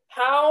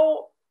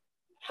 How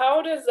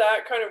does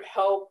that kind of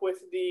help with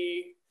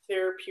the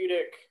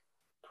therapeutic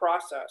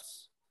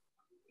process?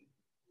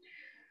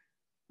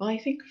 Well, I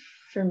think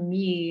for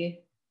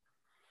me,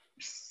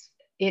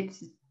 it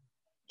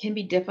can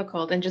be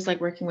difficult, and just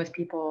like working with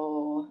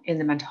people in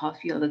the mental health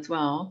field as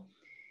well,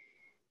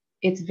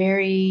 it's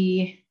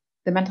very,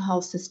 the mental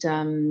health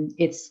system,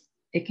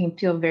 it can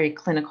feel very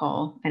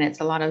clinical, and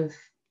it's a lot of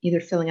either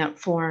filling out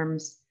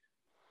forms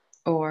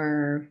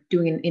or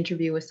doing an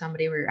interview with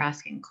somebody where you're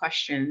asking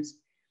questions.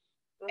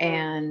 Mm-hmm.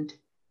 And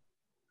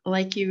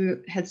like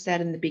you had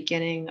said in the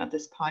beginning of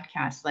this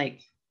podcast,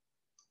 like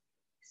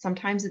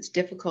sometimes it's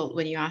difficult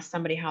when you ask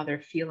somebody how they're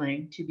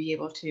feeling to be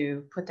able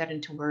to put that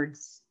into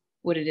words,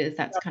 what it is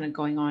that's kind of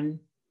going on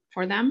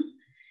for them,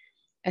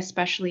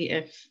 especially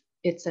if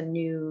it's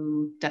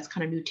that's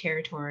kind of new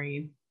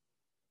territory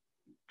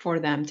for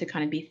them to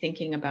kind of be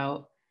thinking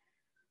about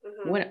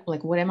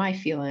what am I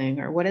feeling,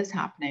 or what is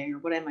happening, or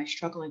what am I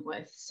struggling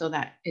with, so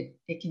that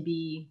it can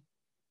be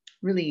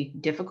really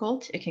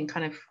difficult. It can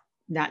kind of,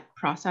 that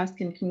process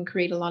can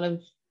create a lot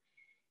of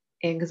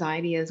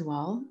anxiety as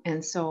well.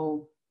 And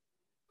so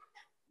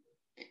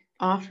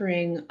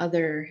offering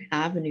other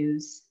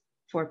avenues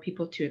for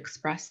people to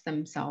express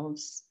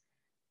themselves,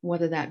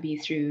 whether that be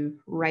through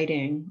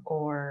writing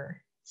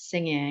or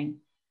singing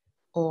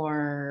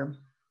or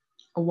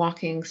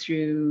walking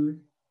through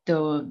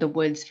the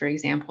woods, for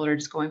example, or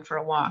just going for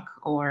a walk,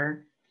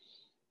 or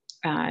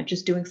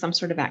just doing some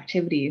sort of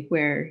activity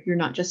where you're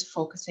not just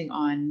focusing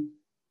on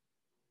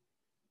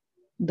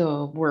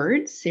the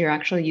words, you're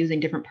actually using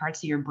different parts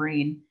of your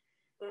brain.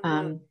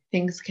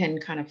 Things can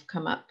kind of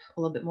come up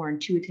a little bit more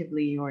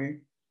intuitively or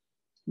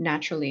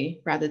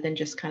naturally, rather than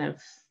just kind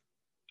of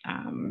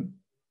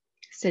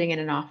sitting in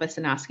an office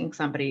and asking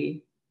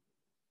somebody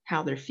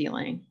how they're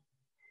feeling.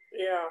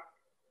 Yeah.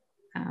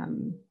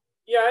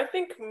 Yeah, I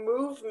think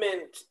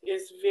movement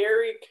is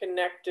very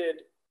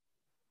connected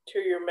to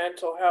your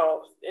mental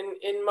health.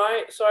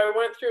 So I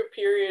went through a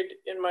period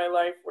in my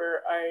life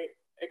where I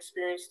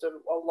experienced a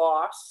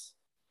loss,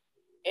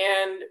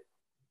 and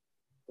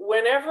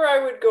whenever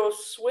I would go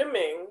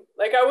swimming,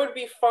 like I would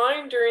be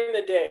fine during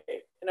the day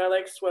and I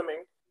like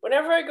swimming.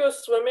 Whenever I go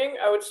swimming,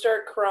 I would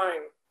start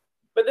crying.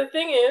 But the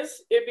thing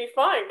is, it'd be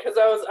fine because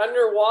I was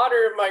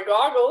underwater in my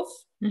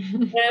goggles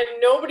and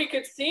nobody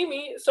could see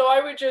me. So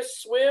I would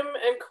just swim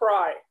and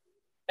cry.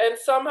 And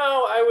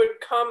somehow I would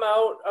come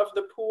out of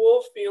the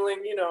pool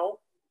feeling,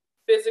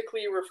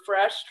 physically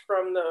refreshed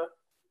from the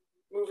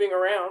moving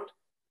around.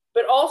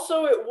 But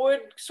also it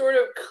would sort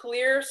of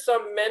clear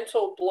some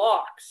mental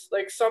blocks,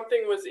 like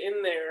something was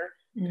in there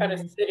kind of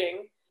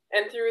sitting.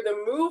 And through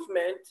the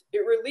movement,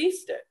 it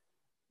released it.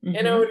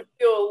 And I would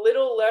feel a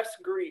little less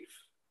grief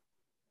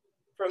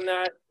from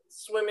that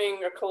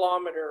swimming a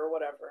kilometer or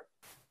whatever.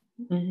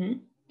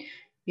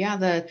 Yeah,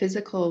 the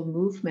physical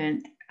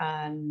movement,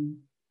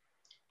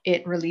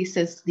 it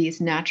releases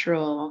these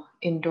natural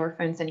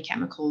endorphins and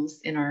chemicals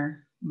in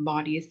our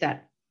bodies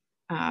that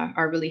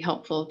are really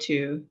helpful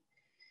to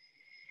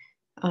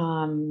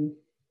kind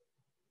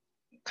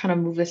of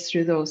move us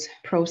through those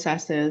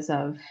processes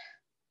of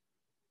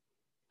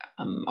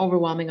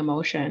overwhelming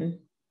emotion,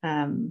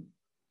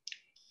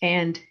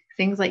 and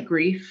things like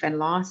grief and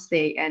loss,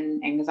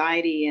 and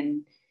anxiety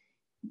and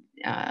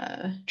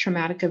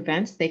traumatic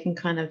events, they can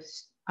kind of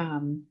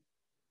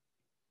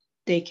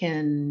they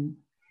can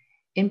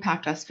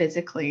impact us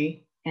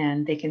physically,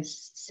 and they can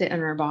sit in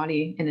our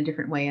body in a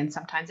different way. And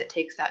sometimes it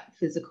takes that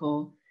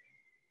physical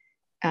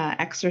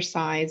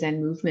exercise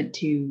and movement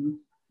to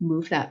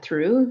move that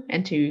through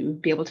and to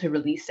be able to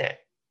release it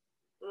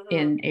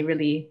in a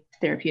really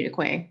therapeutic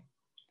way.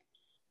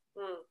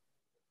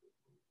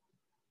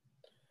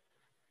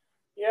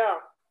 Yeah.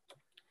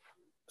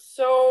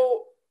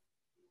 So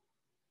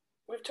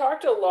we've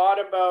talked a lot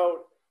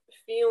about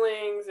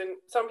feelings, and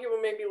some people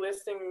may be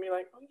listening and be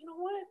like, oh, you know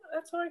what?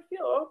 That's how I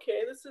feel.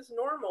 Okay, this is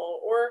normal.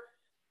 Or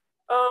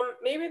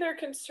maybe they're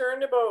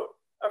concerned about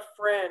a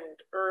friend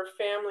or a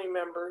family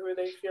member who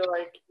they feel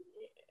like,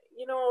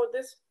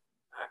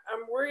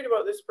 I'm worried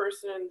about this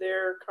person and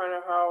their kind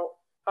of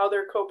how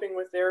they're coping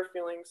with their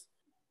feelings.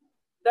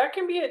 That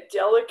can be a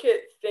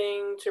delicate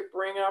thing to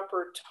bring up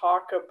or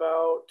talk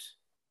about.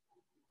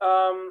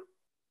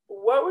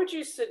 What would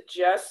you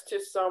suggest to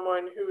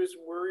someone who is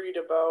worried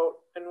about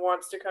and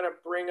wants to kind of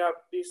bring up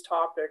these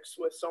topics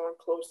with someone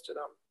close to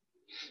them?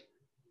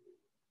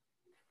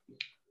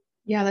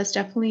 Yeah, it's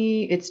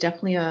definitely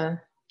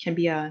can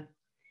be a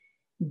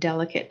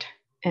delicate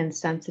and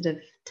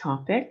sensitive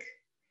topic,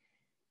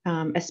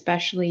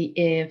 especially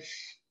if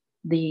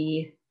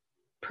the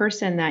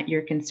person that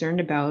you're concerned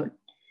about,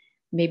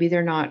 maybe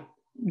they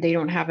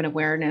don't have an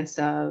awareness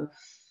of,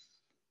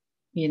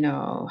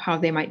 how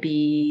they might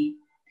be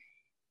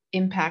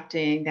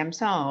impacting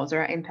themselves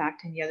or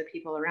impacting the other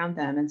people around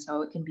them. And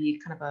so it can be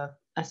kind of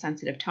a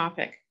sensitive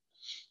topic.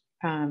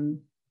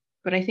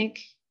 But I think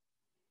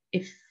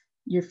if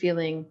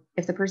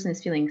the person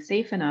is feeling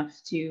safe enough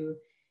to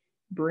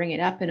bring it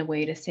up in a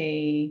way to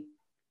say,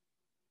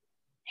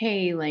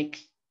 hey,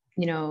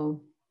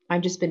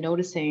 I've just been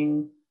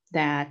noticing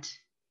that,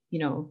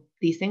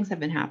 these things have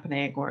been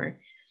happening, or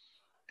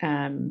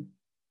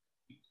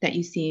that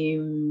you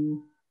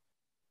seem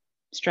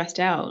stressed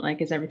out.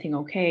 Like, is everything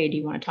okay? Do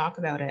you want to talk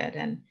about it?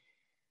 And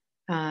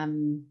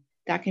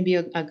that can be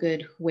a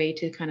good way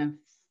to kind of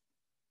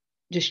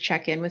just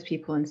check in with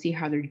people and see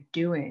how they're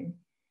doing.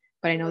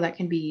 But I know that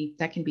can be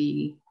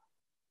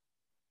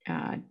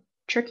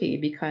tricky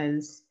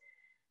because,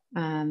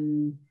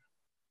 you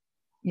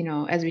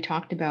know, as we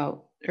talked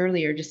about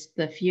earlier, just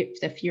the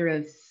fear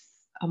of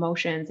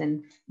emotions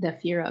and the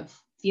fear of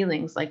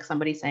feelings, like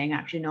somebody saying,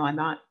 actually, no, I'm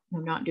not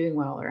doing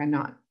well, or I'm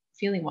not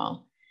feeling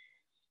well.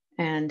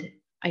 And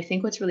I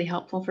think what's really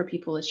helpful for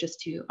people is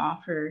just to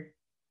offer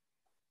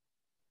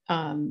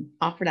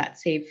that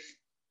safe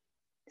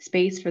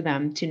space for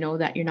them to know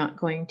that you're not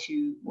going to,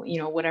 you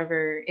know,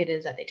 whatever it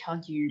is that they tell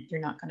you,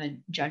 you're not going to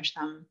judge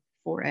them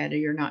for it, or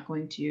you're not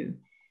going to,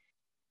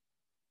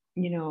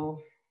 you know,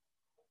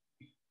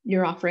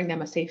 you're offering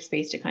them a safe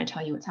space to kind of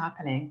tell you what's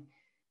happening.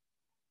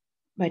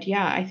 But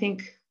yeah, I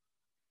think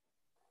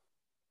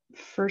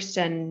first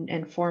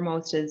and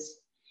foremost is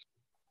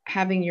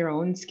having your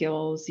own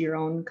skills, your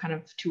own kind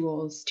of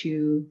tools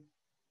to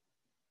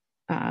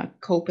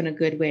cope in a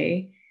good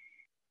way.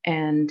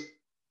 And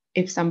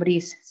if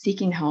somebody's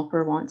seeking help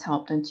or wants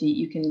help, then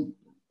you can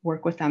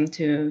work with them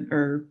to,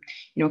 or,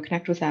 you know,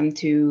 connect with them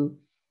to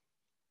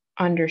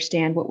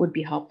understand what would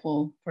be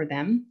helpful for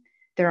them.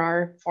 There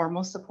are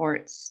formal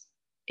supports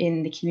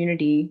in the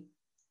community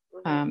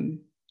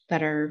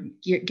that are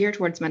geared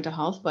towards mental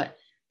health, but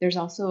there's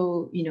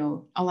also, you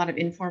know, a lot of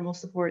informal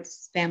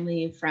supports,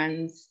 family,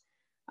 friends.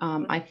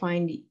 I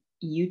find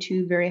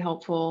YouTube very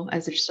helpful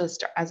as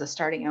a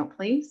starting out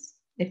place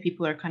if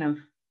people are kind of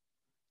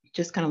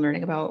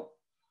learning about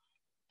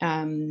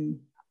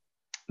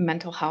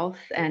mental health.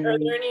 And are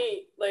there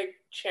any like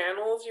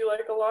channels you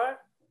like a lot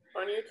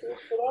on YouTube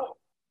for that?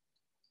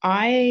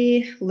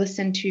 I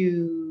listen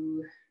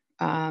to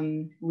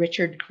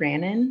Richard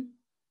Grannon.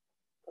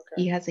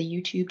 Okay. He has a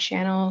YouTube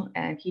channel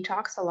and he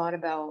talks a lot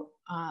about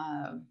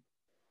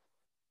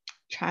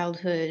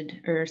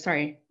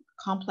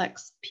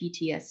complex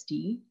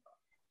PTSD.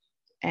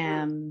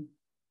 And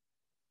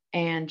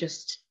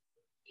just,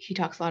 he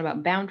talks a lot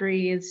about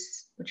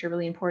boundaries, which are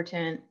really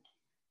important.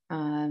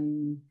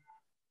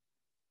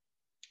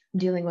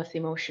 Dealing with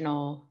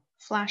emotional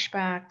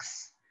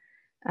flashbacks,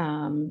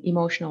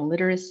 emotional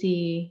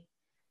literacy.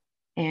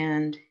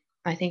 And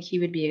I think he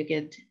would be a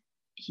good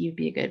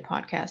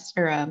podcast,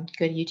 or a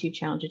good YouTube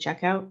channel to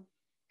check out.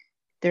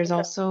 There's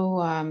also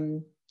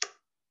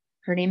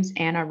her name's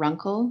Anna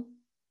Runkle,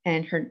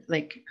 and her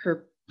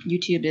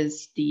YouTube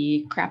is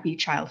the Crappy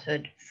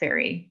Childhood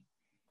Fairy.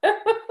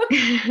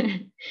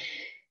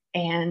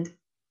 And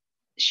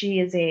she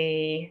is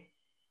a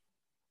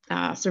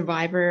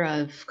survivor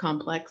of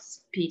complex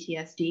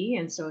PTSD,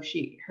 and so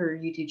her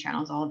YouTube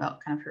channel is all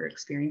about kind of her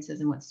experiences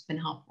and what's been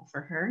helpful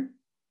for her.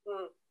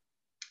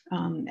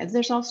 As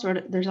there's all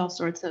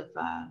sorts of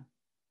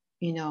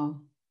you know,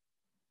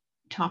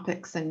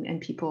 topics and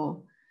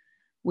people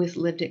with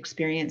lived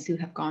experience who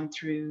have gone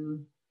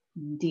through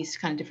these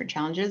kind of different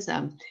challenges.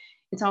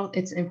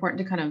 It's important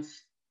to kind of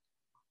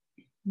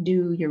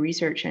do your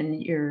research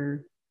and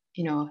your,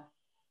 you know,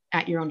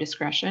 at your own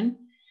discretion.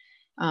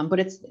 But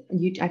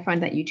I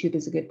find that YouTube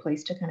is a good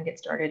place to kind of get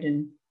started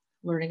in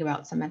learning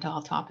about some mental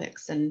health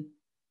topics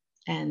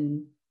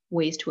and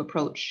ways to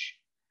approach,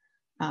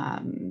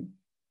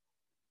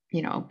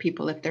 you know,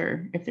 people if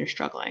they're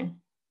struggling.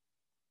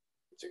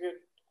 It's a good,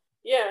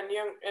 yeah, and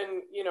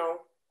you know,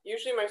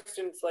 usually my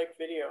students like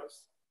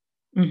videos.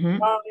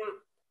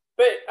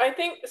 But I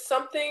think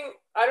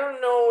I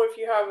don't know if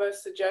you have a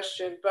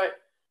suggestion, but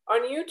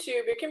on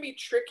YouTube, it can be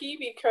tricky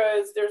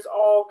because there's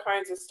all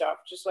kinds of stuff,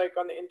 just like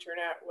on the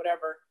internet,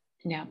 whatever.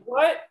 Yeah.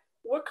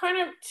 What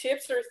kind of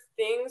tips or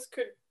things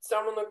could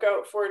someone look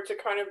out for to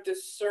kind of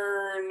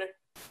discern,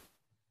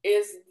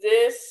 is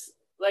this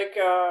like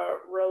a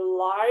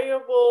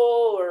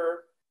reliable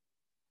or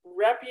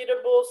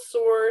reputable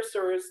source,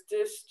 or is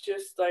this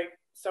just like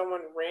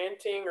someone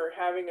ranting or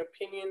having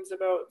opinions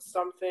about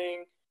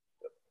something?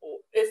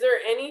 Is there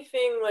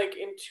anything like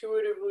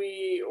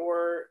intuitively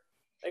or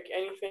like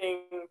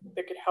anything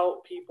that could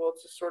help people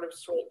to sort of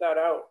sort that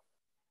out?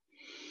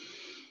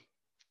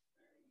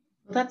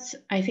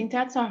 I think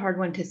that's a hard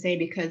one to say,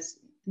 because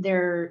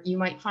you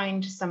might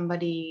find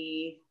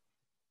somebody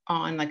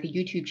on like a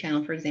YouTube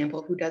channel, for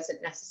example, who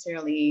doesn't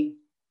necessarily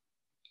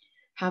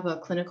have a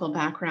clinical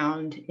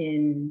background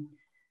in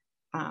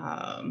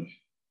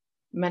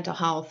mental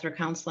health or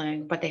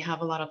counseling, but they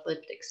have a lot of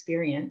lived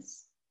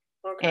experience.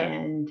 Okay.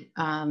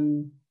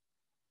 And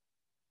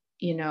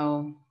you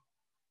know,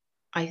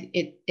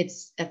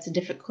 it's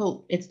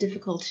difficult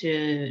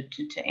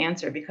to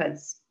answer,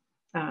 because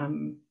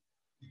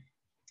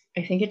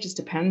I think it just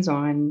depends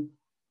on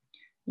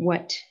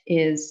what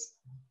is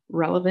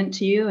relevant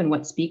to you and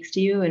what speaks to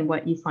you and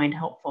what you find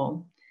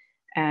helpful.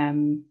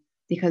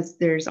 Because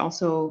there's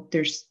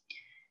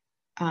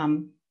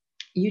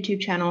YouTube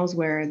channels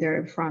where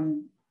they're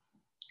from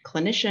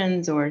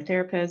clinicians or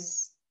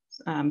therapists,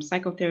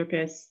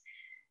 psychotherapists.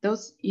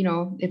 Those, you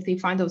know, if they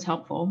find those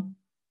helpful,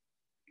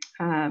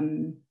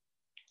 and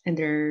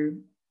they're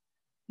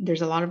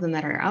there's a lot of them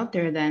that are out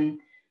there, then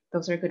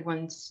those are good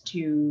ones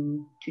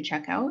to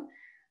check out.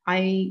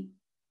 I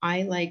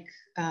like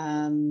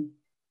kind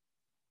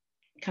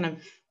of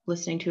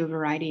listening to a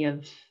variety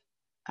of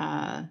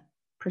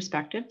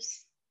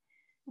perspectives,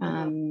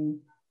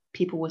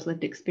 people with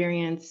lived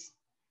experience,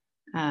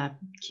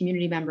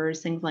 community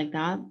members, things like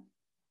that.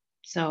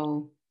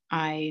 So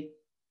I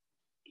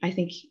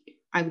think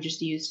I would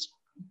just use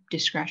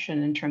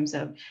discretion in terms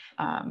of,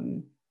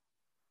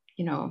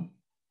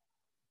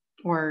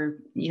 or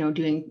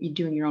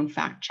doing your own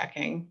fact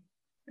checking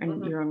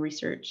and your own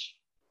research.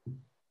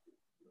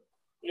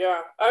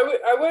 Yeah,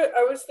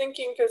 I was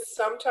thinking, because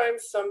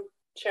sometimes some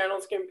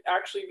channels can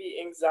actually be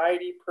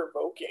anxiety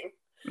provoking.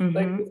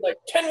 Like it's like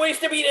 10 ways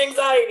to beat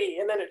anxiety,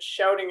 and then it's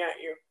shouting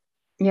at you.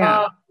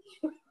 Yeah.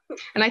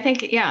 And I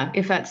think,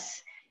 if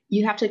that's,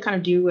 you have to kind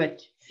of do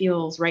what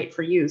feels right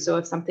for you. So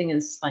if something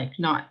is like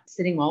not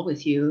sitting well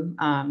with you,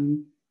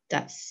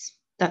 that's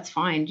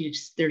fine.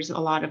 There's a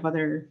lot of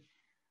other,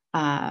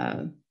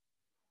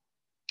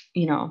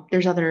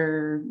 there's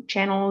other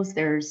channels,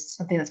 there's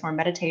something that's more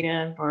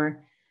meditative,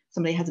 or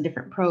somebody has a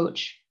different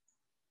approach.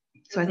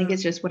 So I think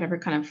it's just whatever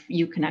kind of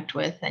you connect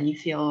with and you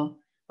feel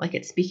like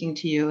it's speaking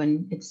to you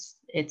and it's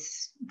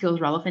feels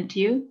relevant to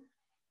you,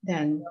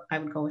 then I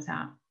would go with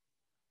that.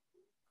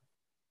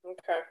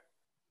 Okay.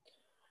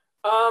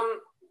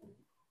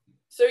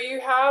 So you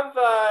have,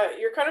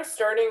 you're kind of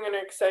starting an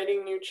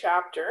exciting new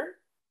chapter.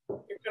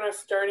 You're kind of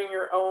starting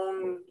your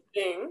own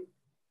thing.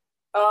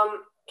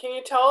 Can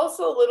you tell us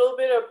a little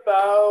bit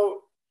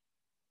about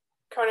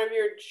kind of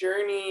your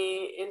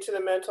journey into the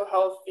mental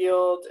health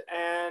field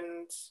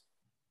and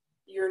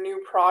your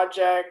new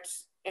project?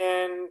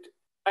 And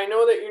I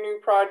know that your new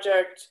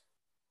project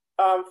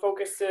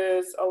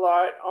focuses a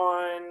lot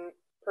on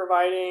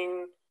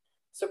providing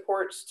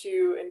supports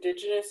to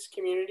Indigenous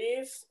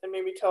communities, and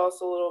maybe tell us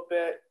a little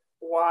bit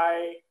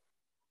why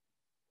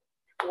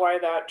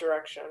that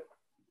direction.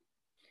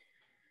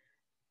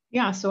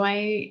 Yeah, so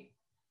I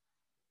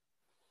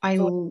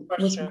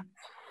was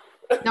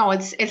no,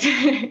 it's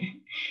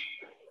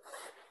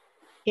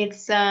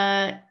it's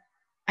I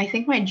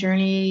think my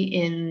journey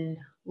in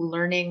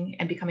learning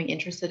and becoming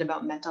interested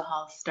about mental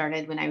health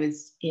started when I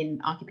was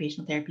in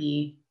occupational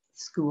therapy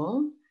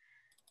school.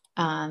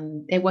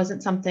 It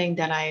wasn't something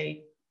that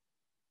I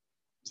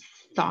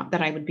thought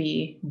that I would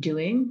be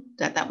doing,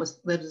 that was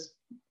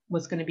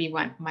going to be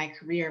what my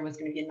career was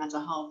going to be in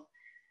mental health.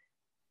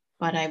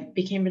 But I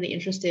became really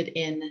interested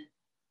in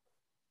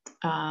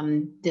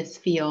this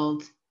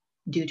field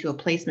due to a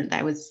placement that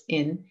I was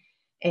in.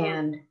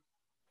 And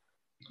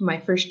my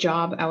first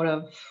job out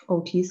of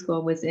OT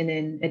school was in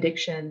an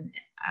addiction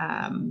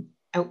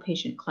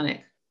outpatient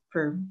clinic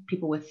for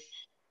people with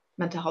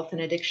mental health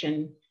and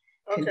addiction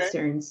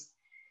concerns.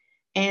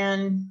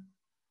 And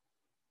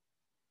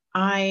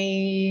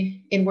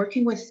in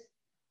working with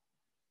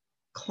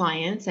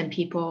clients and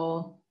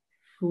people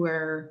who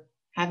are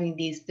having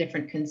these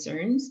different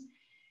concerns,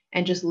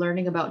 and just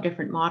learning about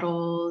different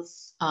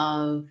models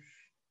of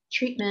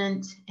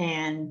treatment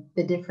and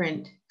the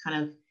different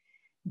kind of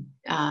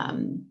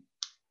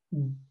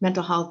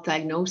mental health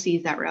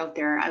diagnoses that were out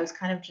there, I was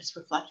kind of just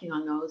reflecting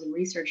on those and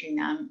researching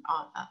them.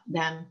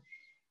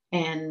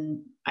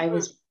 And I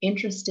was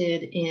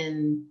interested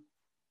in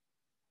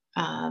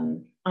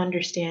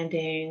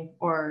understanding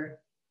or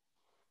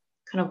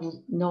kind of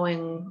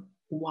knowing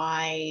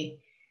why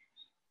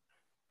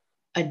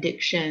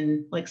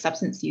addiction, like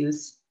substance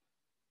use,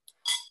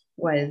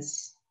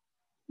 was,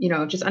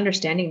 just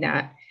understanding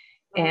that.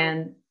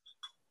 And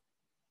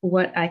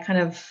what I kind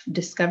of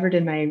discovered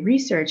in my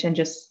research and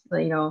just,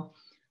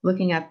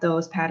 looking at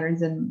those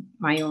patterns in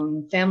my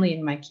own family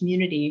and my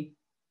community,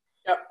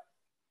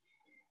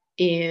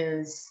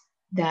 is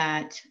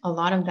that a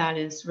lot of that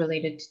is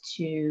related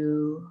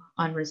to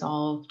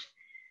unresolved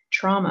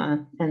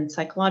trauma and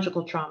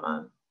psychological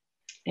trauma.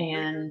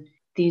 And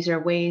these are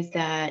ways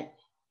that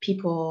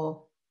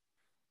people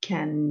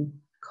can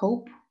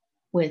cope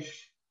with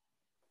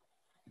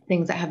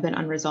things that have been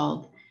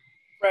unresolved.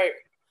 Right.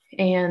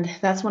 And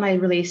that's when I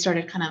really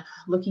started kind of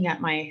looking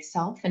at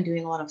myself and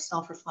doing a lot of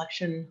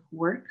self-reflection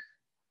work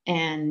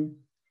and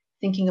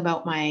thinking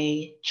about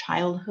my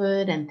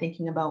childhood and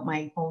thinking about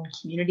my own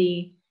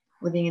community,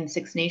 living in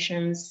Six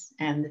Nations,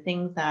 and the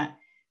things that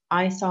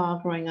I saw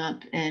growing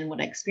up and what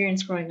I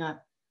experienced growing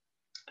up.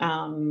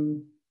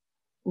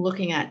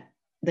 Looking at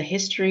the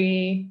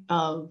history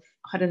of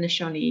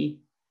Haudenosaunee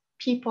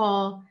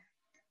people,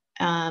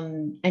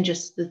 and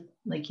just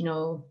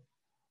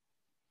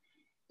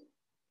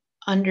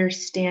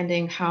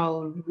understanding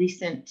how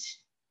recent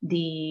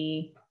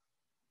the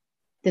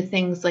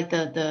things like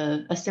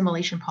the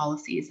assimilation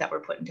policies that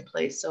were put into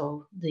place.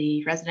 So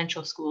the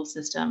residential school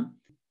system,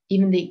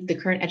 even the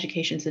current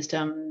education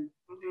system,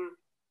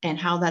 and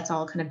how that's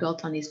all kind of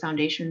built on these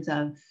foundations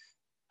of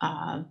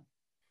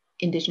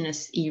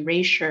Indigenous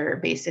erasure,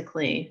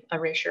 basically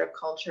erasure of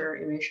culture,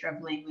 erasure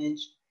of language,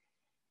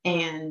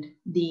 and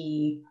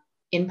the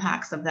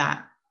impacts of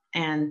that.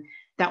 And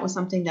that was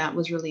something that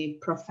was really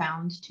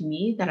profound to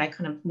me, that I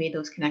kind of made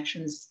those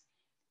connections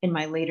in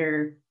my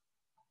later,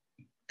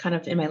 kind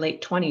of in my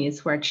late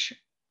 20s, which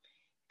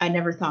I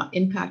never thought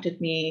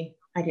impacted me.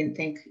 I didn't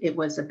think it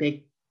was a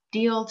big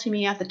deal to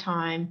me at the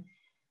time.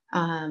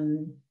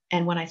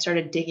 And when I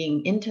started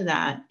digging into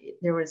that,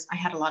 I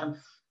had a lot of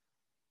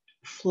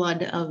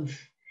flood of,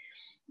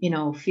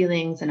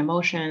 feelings and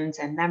emotions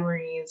and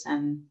memories,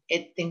 and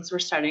things were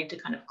starting to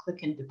kind of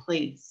click into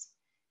place.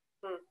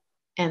 Hmm.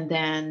 And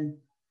then,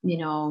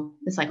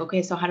 it's like,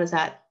 okay, so how does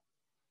that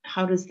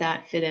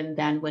fit in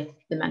then with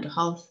the mental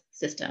health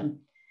system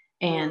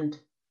and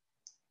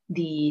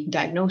the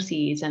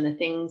diagnoses and the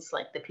things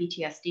like the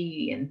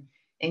PTSD and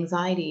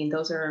anxiety? And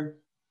those are,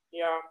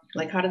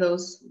 like, how do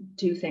those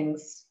two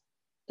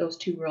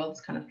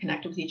worlds kind of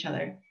connect with each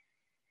other?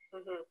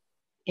 Mm-hmm.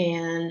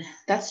 And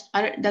that's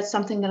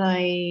something that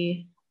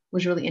I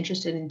was really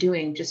interested in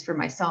doing just for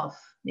myself,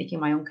 making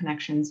my own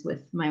connections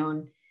with my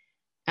own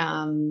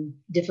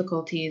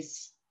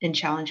difficulties and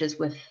challenges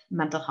with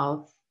mental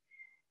health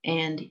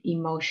and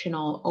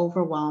emotional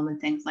overwhelm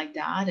and things like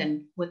that,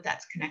 and what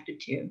that's connected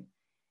to.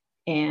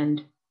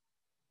 And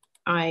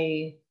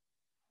I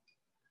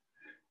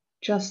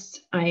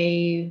just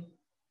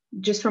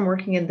from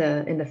working in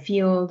the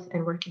field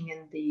and working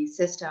in the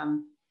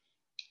system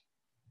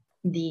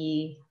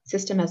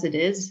as it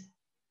is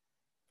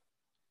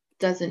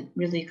doesn't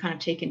really kind of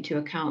take into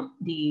account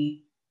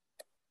the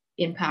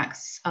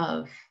impacts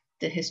of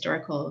the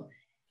historical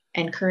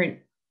and current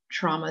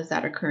traumas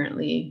that are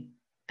currently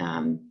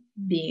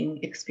being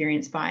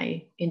experienced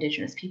by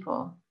Indigenous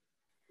people.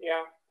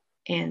 Yeah.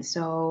 And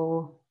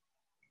so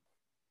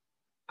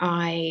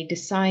I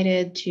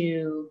decided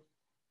to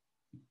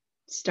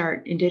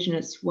start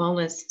Indigenous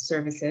wellness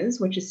services,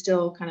 which is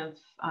still kind of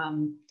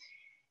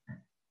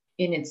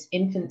in its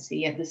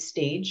infancy at this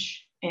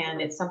stage.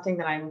 And it's something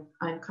that I'm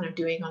kind of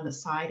doing on the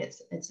side.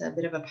 It's a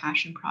bit of a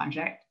passion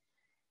project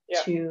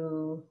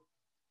to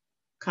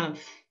kind of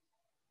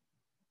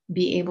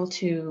be able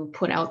to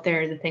put out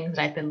there the things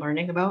that I've been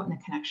learning about and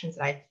the connections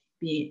that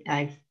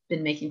I've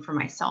been making for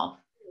myself,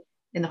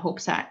 in the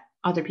hopes that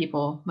other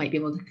people might be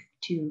able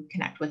to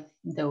connect with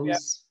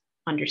those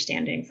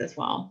understandings as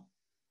well.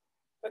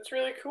 That's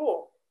really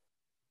cool.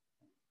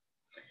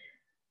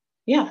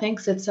 Yeah,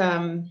 thanks. It's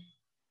something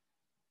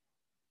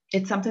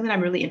that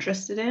I'm really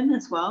interested in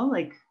as well,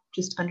 like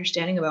just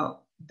understanding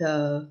about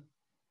the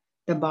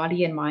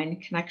body and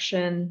mind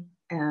connection,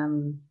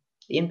 the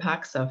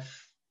impacts of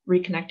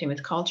reconnecting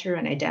with culture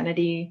and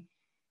identity,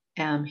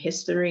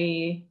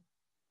 history,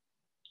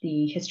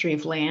 the history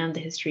of land, the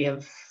history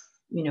of,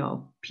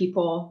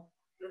 people,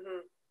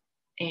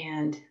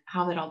 and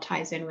how that all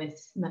ties in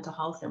with mental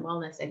health and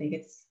wellness. I think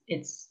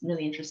it's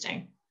really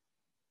interesting.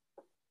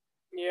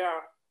 Yeah.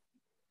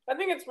 I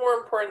think it's more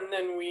important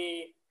than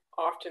we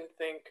often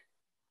think.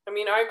 I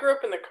mean, I grew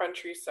up in the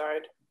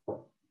countryside,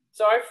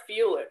 so I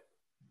feel it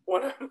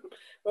when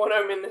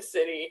I'm in the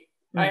city.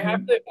 I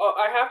have to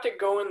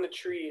go in the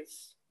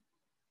trees,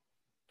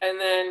 and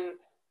then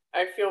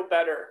I feel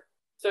better.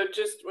 So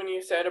just when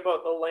you said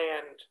about the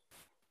land,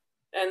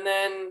 and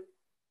then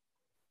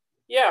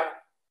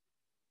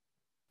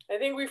I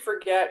think we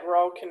forget we're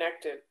all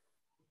connected,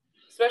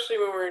 especially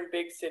when we're in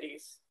big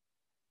cities.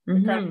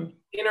 Kind of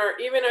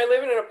even I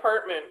live in an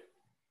apartment,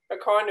 a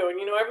condo, and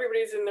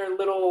everybody's in their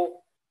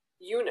little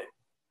unit.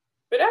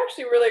 But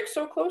actually we're like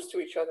so close to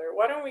each other.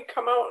 Why don't we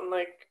come out and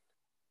like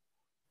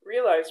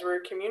realize we're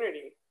a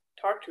community,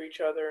 talk to each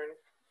other, and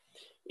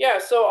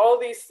so all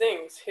these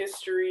things,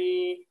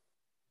 history,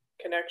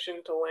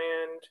 connection to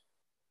land,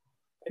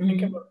 I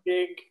think have a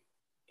big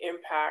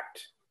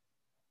impact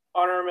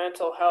on our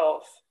mental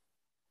health,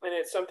 and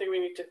it's something we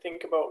need to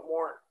think about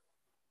more.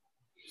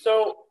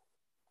 So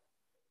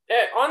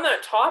on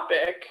that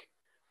topic,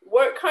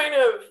 what kind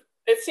of,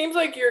 it seems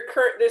like your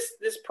current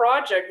this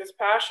project, this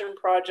passion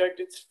project,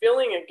 it's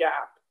filling a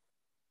gap.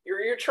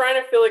 You're trying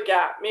to fill a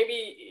gap,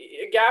 maybe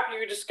a gap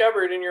you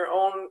discovered in your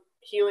own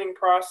healing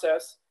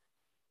process.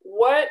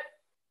 What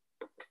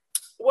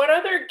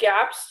other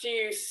gaps do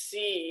you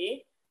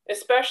see,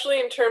 especially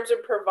in terms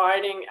of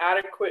providing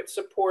adequate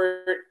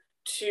support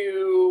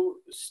to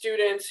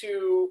students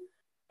who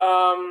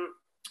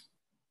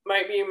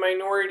might be a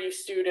minority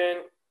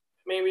student?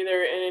 Maybe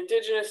they're an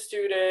Indigenous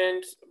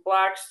student,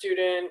 Black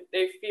student.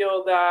 They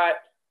feel that,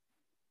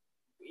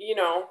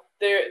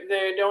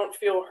 they don't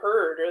feel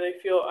heard, or they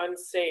feel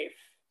unsafe.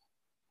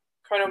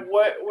 Kind of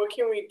what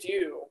can we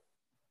do?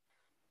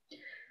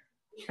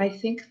 I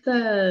think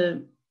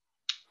the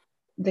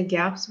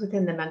gaps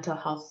within the mental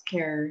health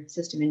care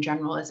system in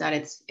general is that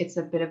it's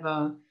a bit of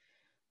a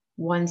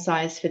one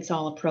size fits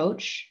all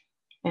approach.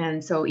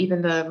 And so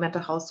even the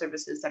mental health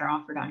services that are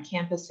offered on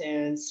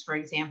campuses, for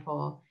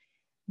example,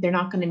 they're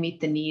not going to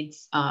meet the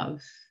needs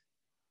of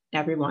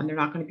everyone. They're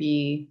not going to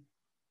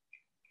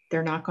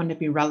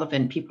be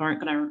relevant. People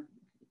aren't going to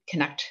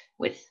connect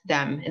with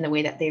them in the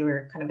way that they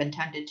were kind of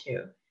intended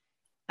to.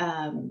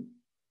 And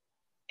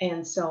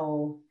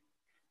so,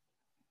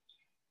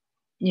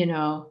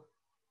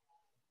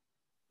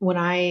 when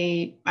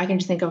I can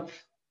just think of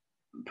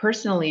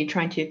personally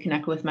trying to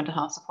connect with mental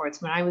health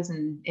supports when I was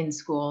in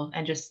school,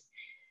 and just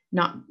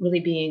not really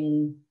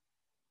being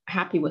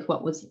happy with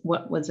what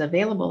was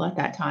available at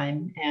that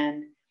time.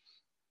 And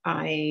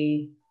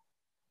I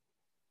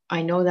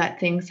know that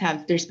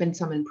there's been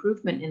some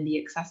improvement in the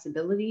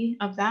accessibility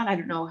of that. I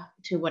don't know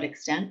to what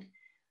extent,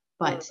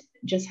 but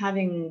just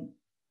having,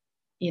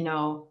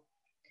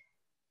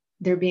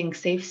 there being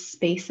safe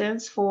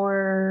spaces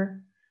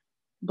for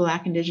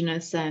Black,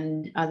 Indigenous,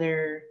 and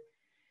other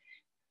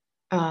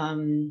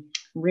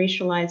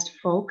racialized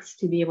folks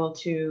to be able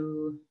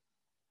to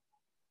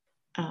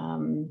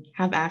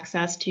have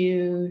access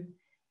to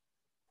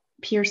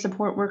peer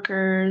support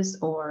workers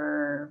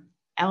or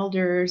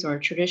elders or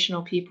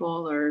traditional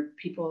people or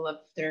people of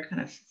their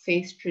kind of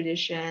faith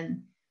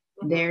tradition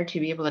there to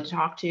be able to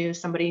talk to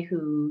somebody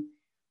who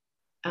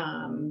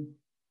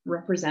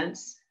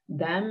represents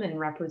them and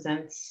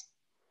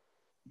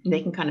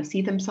they can kind of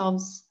see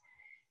themselves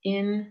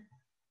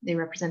they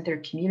represent their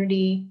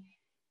community,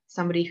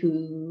 somebody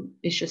who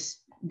is just,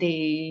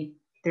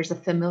 there's a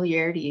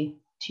familiarity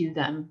to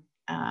them.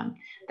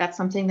 That's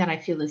something that I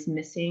feel is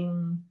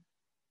missing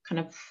kind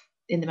of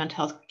in the mental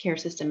health care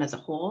system as a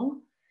whole.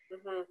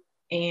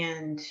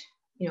 And,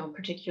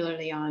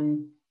 particularly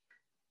on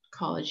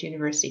college,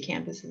 university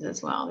campuses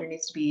as well. There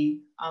needs to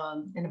be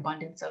an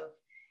abundance of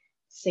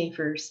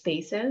safer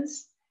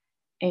spaces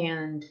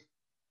and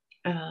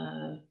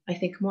I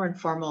think more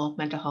informal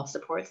mental health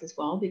supports as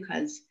well,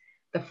 because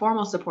the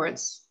formal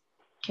supports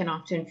can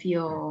often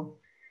feel,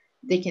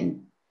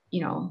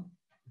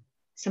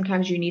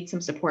 sometimes you need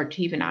some support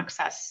to even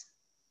access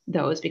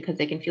those because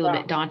they can feel a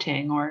bit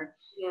daunting or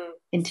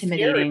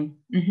intimidating.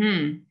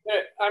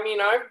 I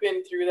mean, I've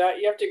been through that.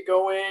 You have to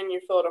go in,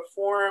 you fill out a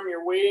form,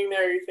 you're waiting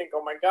there, you think,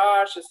 oh my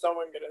gosh, is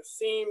someone going to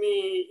see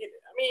me?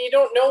 I mean, you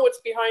don't know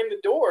what's behind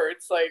the door.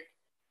 It's kind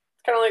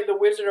of like the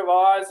Wizard of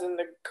Oz and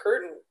the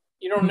curtain.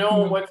 You don't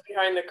know what's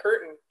behind the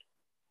curtain.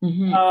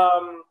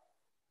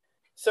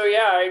 So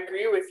yeah, I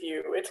agree with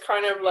you. It's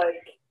kind of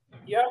like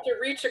you have to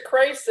reach a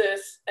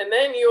crisis, and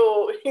then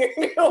you'll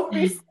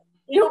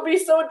be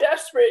so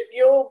desperate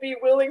you'll be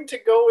willing to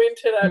go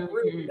into that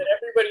room that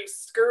everybody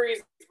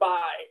scurries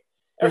by.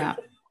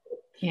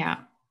 Yeah.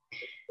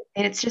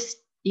 And it's just,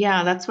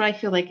 that's what I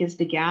feel like is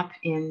the gap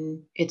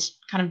in, it's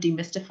kind of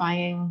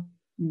demystifying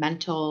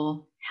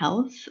mental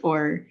health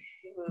or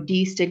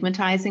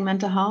destigmatizing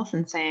mental health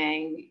and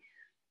saying,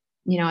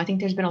 I think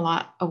there's been a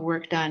lot of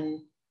work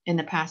done in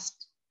the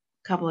past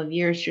couple of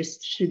years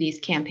just through these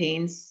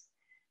campaigns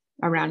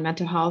around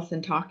mental health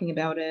and talking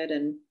about it.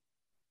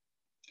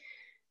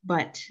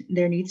 But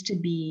there needs to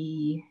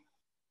be,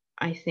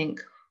 I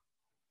think,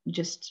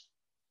 just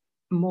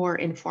more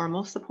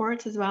informal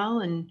supports as well,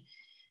 and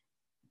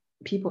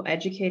people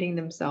educating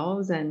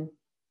themselves and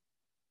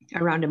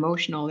around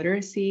emotional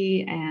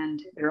literacy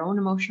and their own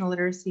emotional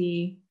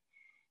literacy,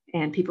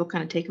 and people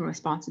kind of taking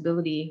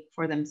responsibility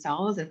for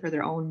themselves and for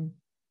their own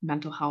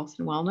mental health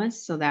and wellness,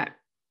 so that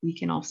we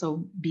can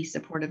also be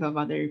supportive of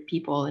other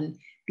people and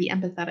be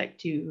empathetic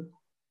to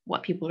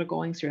what people are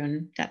going through,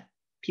 and that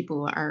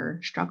people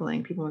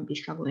might be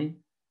struggling.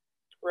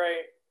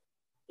 Right.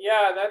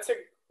 Yeah, that's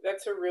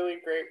a really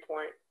great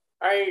point.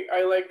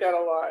 I like that a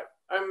lot.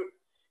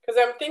 Because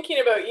I'm thinking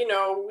about,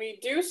 we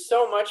do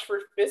so much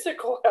for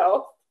physical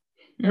health.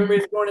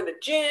 Everybody's going to the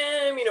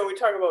gym, we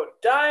talk about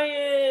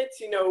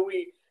diets,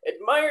 we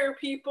admire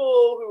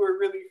people who are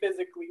really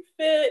physically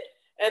fit.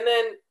 And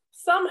then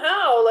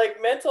somehow,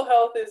 mental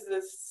health is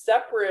this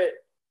separate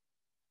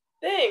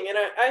thing. And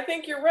I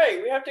think you're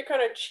right. We have to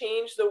kind of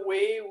change the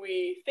way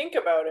we think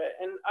about it.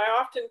 And I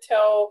often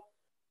tell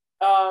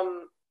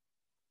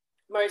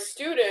my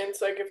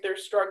students, if they're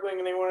struggling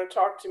and they want to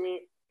talk to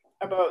me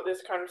about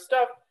this kind of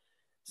stuff,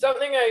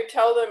 something I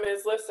tell them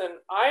is, listen,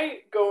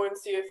 I go and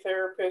see a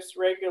therapist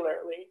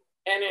regularly,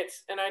 and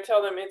I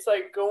tell them it's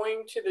like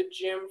going to the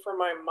gym for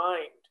my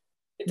mind.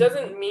 It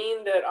doesn't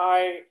mean that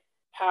I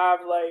have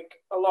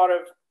a lot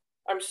of,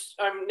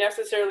 I'm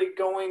necessarily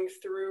going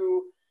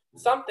through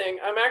something.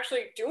 I'm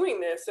actually doing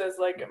this as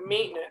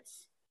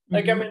maintenance.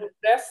 I'm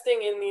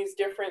investing in these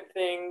different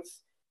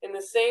things in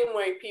the same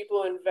way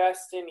people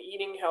invest in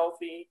eating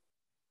healthy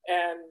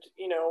and,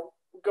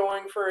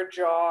 going for a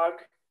jog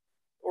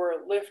or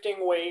lifting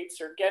weights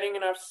or getting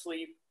enough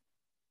sleep,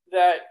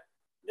 that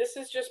this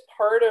is just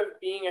part of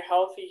being a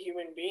healthy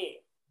human being.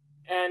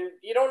 And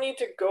you don't need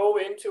to go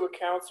into a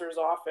counselor's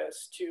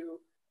office to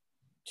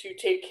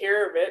take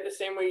care of it, the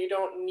same way you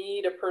don't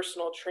need a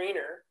personal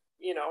trainer,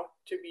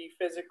 to be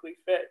physically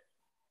fit.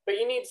 But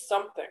you need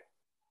something.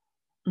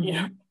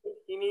 You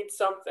need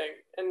something.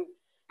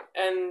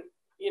 And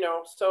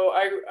so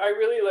I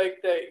really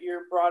like that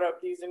you brought up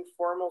these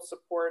informal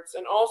supports,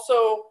 and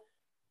also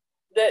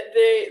that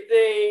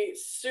they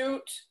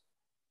suit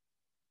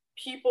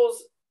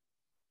people's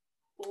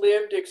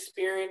lived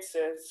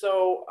experiences.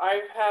 So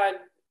I've had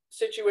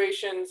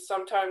situations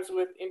sometimes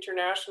with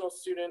international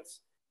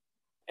students,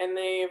 and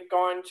they've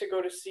gone to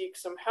go to seek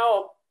some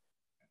help,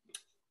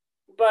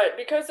 but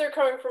because they're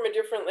coming from a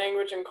different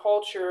language and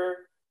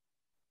culture,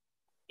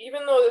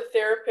 even though the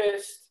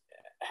therapist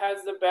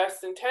has the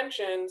best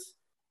intentions,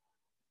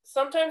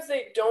 sometimes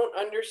they don't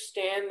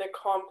understand the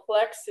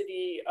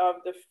complexity of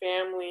the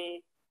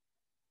family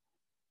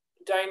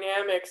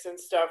dynamics and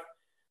stuff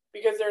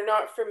because they're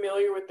not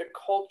familiar with the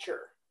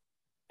culture.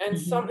 And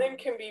something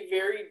can be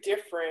very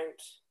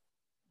different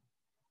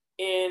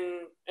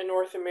in a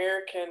North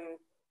American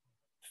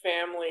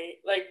family.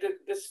 Like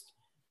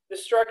the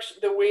structure,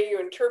 the way you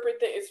interpret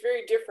it is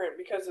very different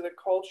because of the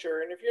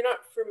culture. And if you're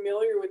not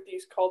familiar with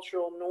these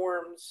cultural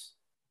norms,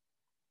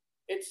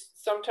 it's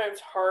sometimes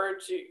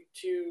hard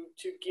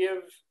to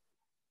give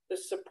the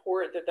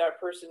support that that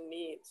person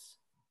needs.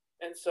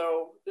 And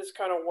so this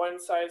kind of one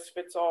size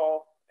fits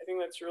all, I think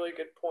that's a really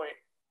good point.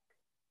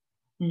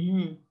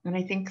 And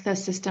I think the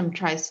system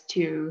tries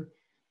to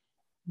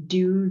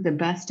do the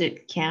best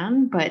it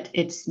can, but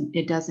it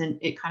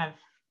kind of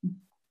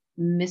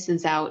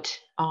misses out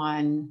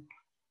on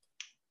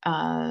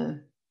a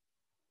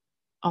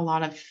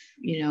lot of,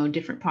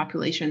 different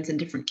populations and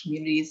different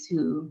communities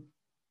who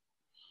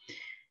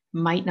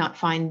might not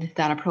find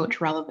that approach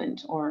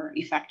relevant or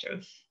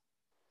effective.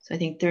 So I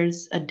think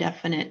there's a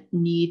definite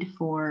need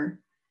for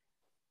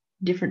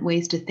different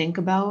ways to think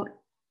about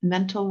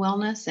mental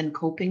wellness and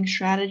coping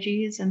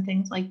strategies and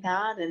things like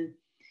that. And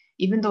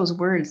even those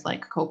words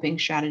like coping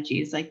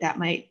strategies, like that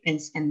might, and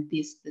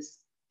this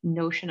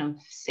notion of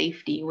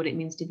safety, what it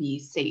means to be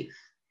safe,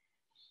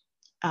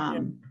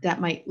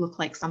 that might look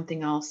like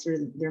something else, or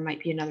there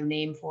might be another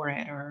name for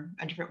it, or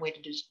a different way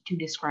to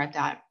describe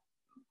that,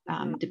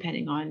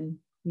 depending on,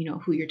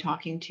 who you're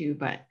talking to.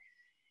 But,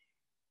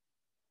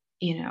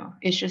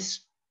 it's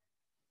just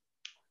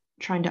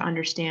trying to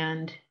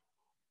understand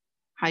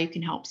how you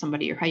can help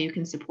somebody or how you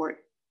can support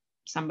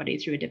somebody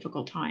through a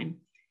difficult time.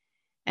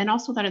 And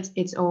also that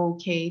it's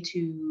okay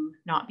to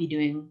not be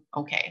doing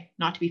okay,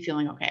 not to be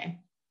feeling okay.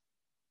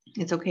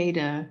 It's okay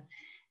to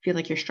feel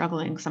like you're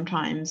struggling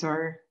sometimes,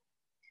 or,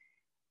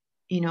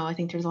 I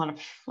think there's a lot of,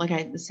 like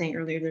I was saying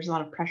earlier, there's a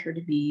lot of pressure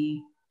to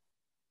be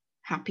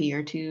happy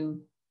or to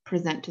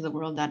present to the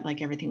world that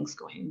like everything's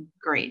going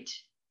great.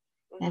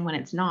 And when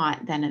it's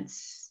not, then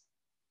it's,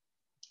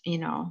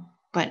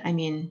 but I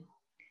mean,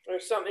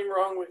 there's something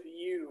wrong with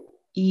you.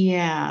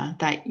 Yeah,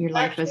 that your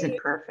life isn't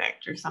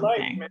perfect or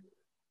something. Life,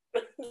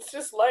 it's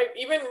just life.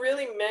 Even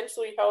really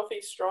mentally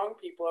healthy, strong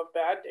people have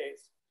bad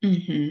days.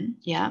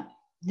 Yeah,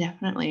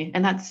 definitely.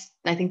 And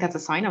I think that's a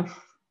sign of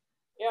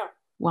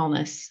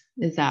wellness,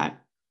 is that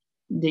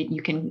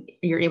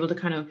you're able to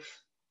kind of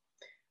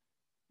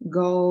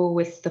go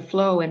with the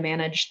flow and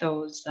manage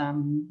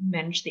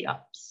manage the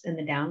ups and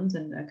the downs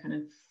and the kind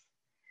of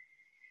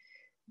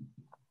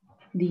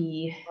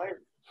the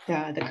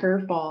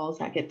curveballs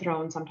that get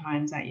thrown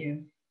sometimes at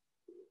you.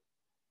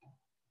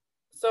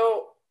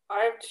 So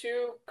I have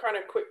two kind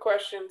of quick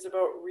questions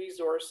about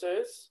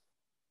resources.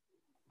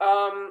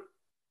 Are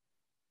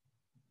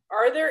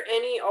there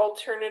any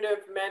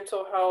alternative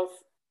mental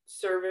health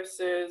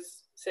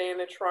services, say in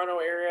the Toronto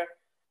area,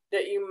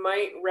 that you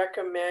might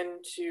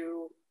recommend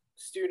to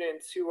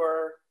students who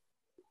are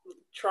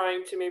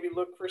trying to maybe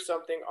look for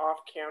something off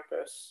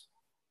campus?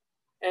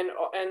 And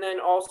then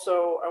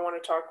also I want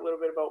to talk a little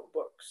bit about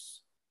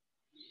books.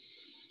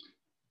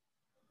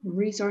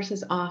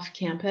 Resources off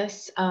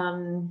campus.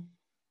 That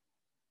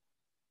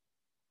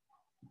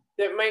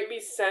might be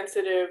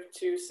sensitive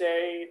to,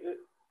 say,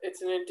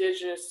 it's an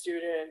Indigenous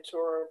student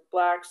or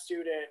Black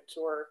student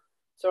or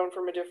someone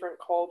from a different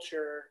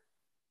culture.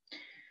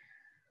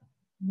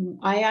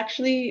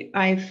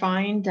 I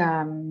find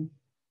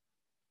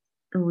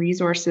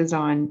resources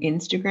on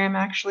Instagram.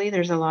 Actually,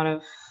 there's a lot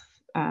of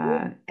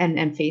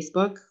and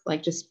Facebook,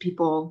 like just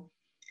people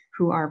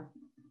who are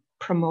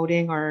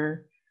promoting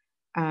or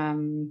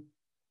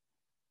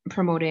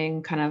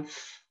promoting kind of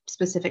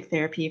specific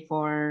therapy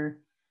for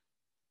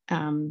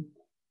the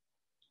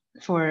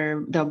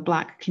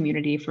Black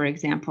community, for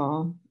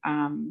example.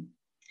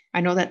 I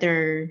know that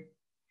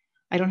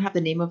I don't have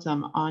the name of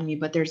them on me,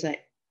 but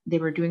they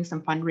were doing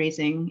some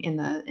fundraising in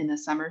the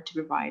summer to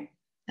provide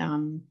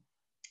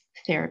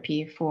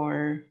therapy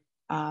for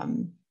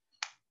the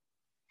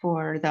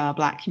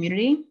Black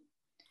community.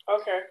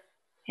 Okay.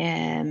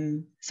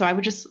 And so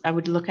I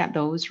would look at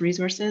those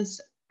resources.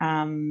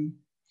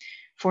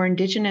 For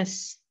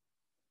Indigenous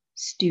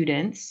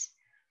students,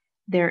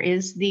 there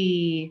is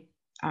the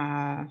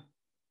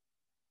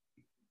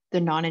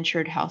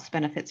non-insured health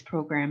benefits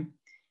program,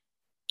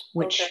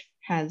 which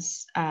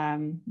has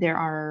there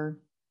are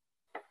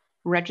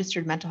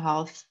registered mental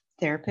health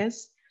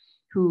therapists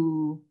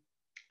who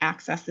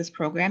access this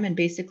program. And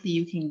basically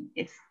you can,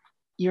 if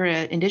you're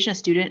an Indigenous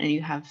student and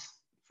you have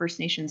First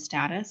Nation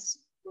status,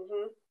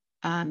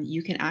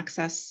 you can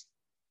access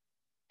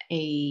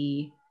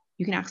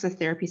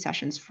therapy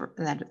sessions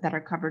that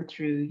are covered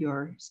through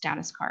your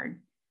status card.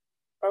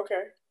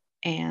 Okay.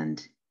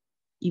 And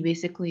you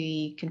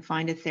basically can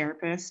find a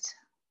therapist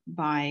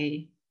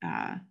by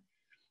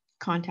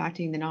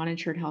contacting the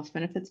non-insured health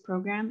benefits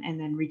program and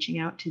then reaching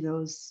out to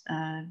those.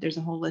 There's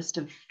a whole list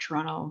of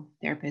Toronto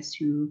therapists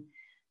who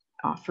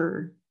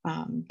offer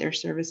their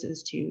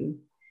services to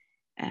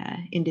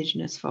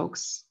Indigenous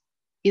folks,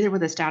 either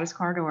with a status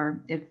card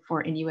or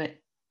for Inuit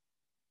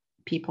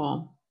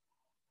people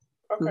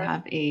who Okay.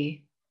 have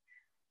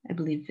I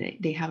believe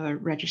they have a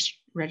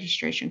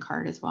registration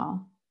card as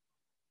well.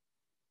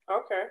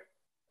 Okay.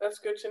 That's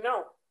good to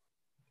know.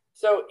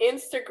 So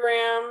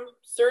Instagram,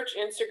 search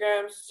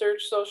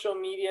social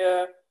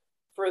media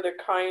for the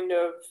kind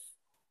of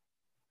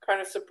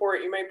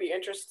support you might be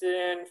interested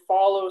in,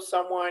 follow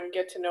someone,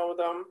 get to know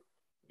them,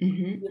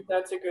 Mm-hmm. if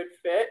that's a good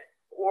fit,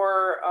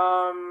 or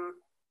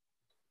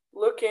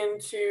look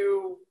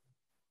into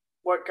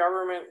what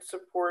government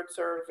supports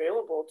are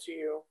available to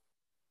you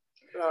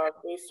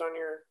based on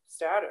your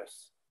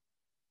status.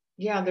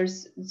 Yeah,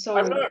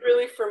 I'm not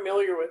really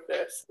familiar with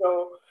this,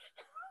 so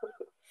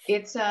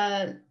it's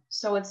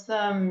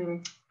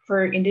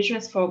for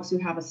Indigenous folks who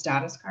have a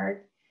status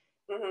card.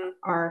 mhm.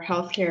 Our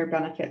healthcare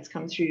benefits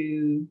come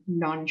through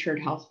non-insured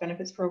health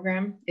benefits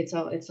program. It's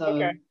Okay.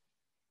 a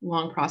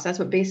long process,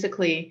 but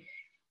basically,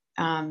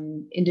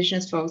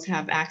 Indigenous folks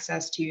have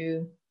access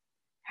to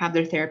have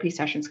their therapy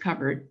sessions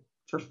covered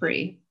for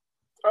free.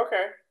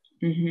 Okay.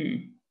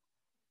 Mm-hmm.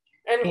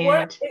 And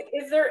what And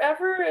is there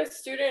ever a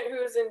student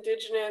who is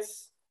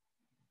Indigenous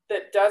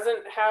that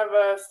doesn't have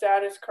a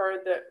status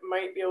card that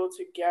might be able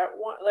to get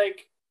one?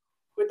 Like,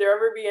 would there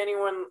ever be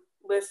anyone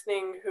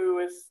listening who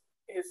is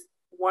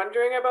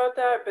wondering about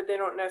that, but they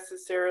don't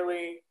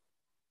necessarily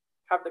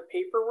have the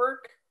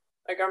paperwork?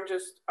 Like,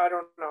 I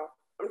don't know.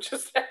 I'm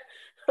just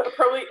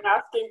probably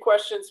asking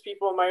questions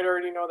people might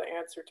already know the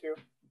answer to.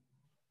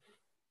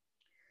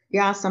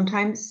 yeah,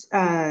 sometimes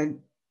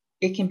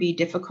it can be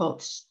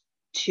difficult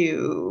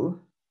to.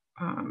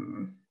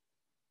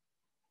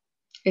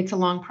 It's a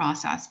long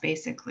process,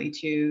 basically,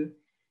 to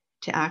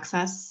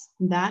access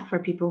that for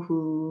people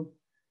who,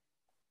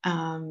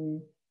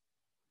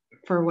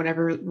 for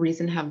whatever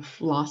reason, have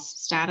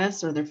lost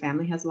status or their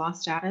family has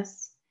lost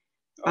status.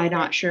 Okay. I'm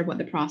not sure what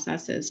the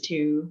process is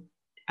to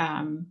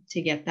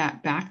get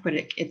that back, but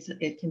it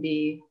can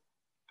be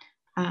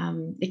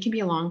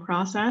a long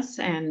process,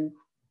 and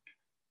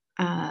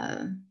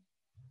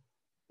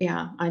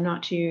yeah, I'm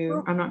not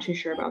too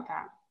sure about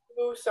that.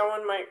 Who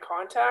someone might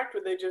contact?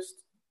 Would they just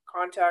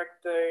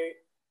contact the?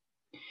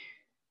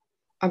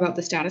 About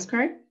the status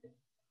card,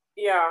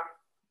 Yeah.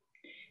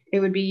 it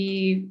would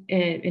be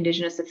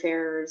Indigenous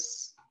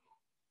Affairs.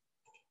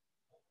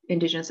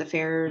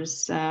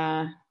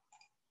 So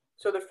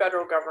the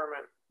federal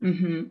government.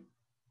 Mm-hmm.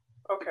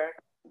 Okay.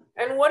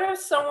 And what if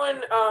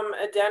someone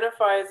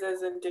identifies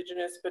as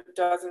Indigenous but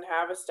doesn't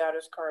have a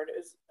status card?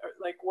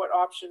 Like, what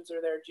options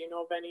are there? Do you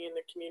know of any in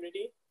the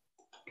community?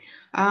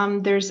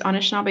 There's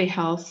Anishinaabe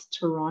Health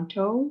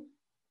Toronto.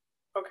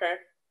 Okay.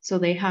 So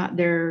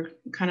they're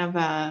kind of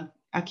a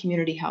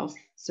community health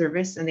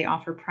service, and they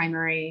offer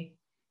primary,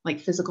 like,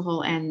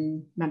 physical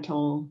and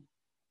mental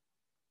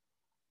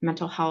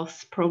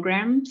health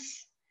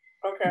programs.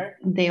 Okay.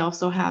 They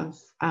also have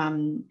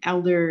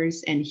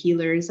elders and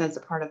healers as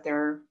a part of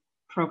their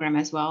program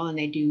as well, and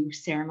they do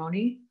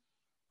ceremony.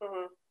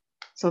 Mm-hmm.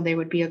 So they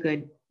would be a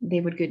good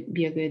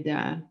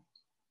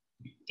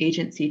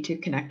agency to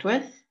connect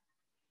with.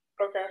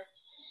 Okay.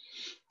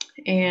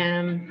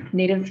 And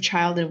Native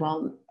Child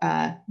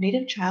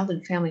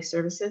and Family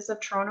Services of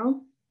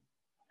Toronto.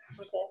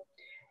 Okay.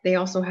 They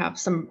also have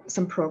some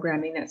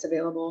programming that's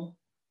available.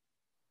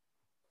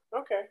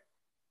 Okay.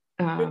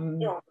 Good to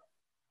know.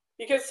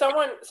 Because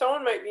someone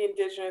might be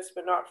Indigenous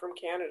but not from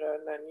Canada,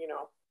 and then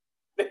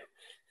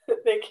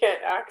they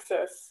can't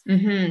access.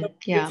 Mm-hmm.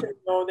 Yeah. Good to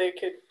know they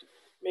could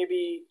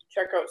maybe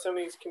check out some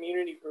of these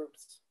community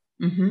groups.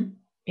 Mm-hmm.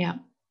 Yeah.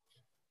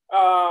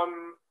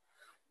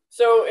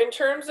 So in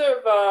terms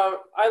of,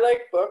 I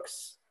like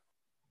books.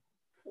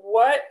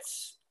 What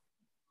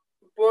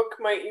book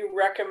might you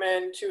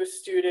recommend to a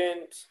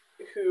student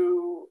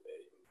who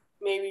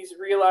maybe's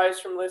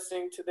realized from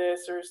listening to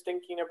this or is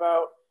thinking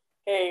about,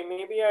 hey,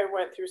 maybe I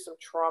went through some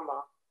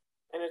trauma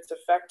and it's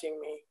affecting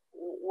me?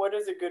 What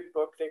is a good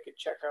book they could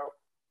check out?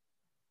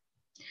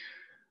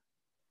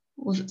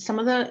 Well, some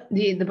of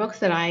the books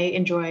that I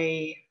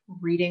enjoy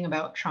reading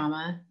about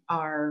trauma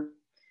are,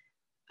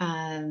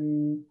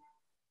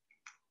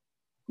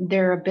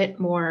 they're a bit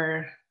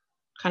more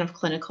kind of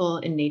clinical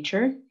in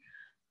nature,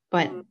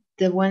 but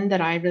the one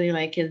that I really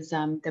like is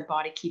The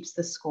Body Keeps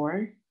the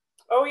Score.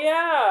 Oh,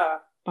 yeah.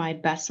 By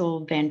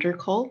Bessel van der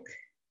Kolk.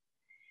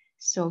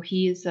 So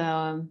he's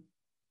kind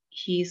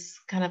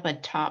of a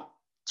top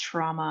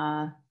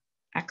trauma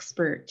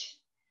expert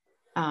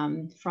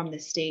from the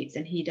States,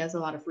 and he does a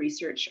lot of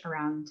research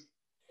around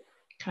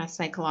kind of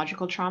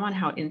psychological trauma and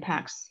how it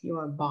impacts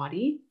your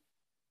body.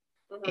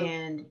 Mm-hmm.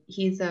 And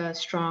he's a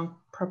strong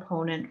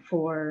proponent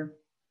for,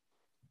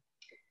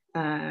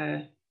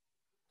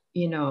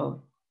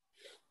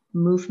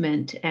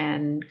 movement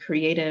and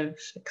creative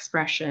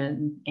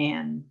expression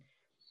and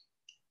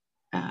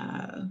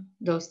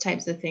those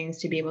types of things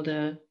to be able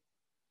to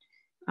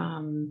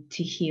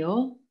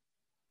heal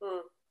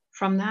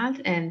from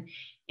that. And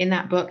in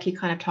that book, he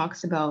kind of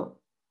talks about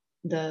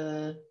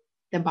the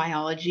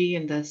biology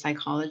and the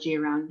psychology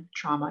around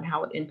trauma and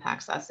how it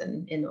impacts us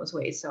in those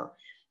ways. So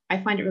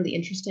I find it really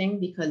interesting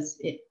because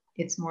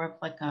it's more of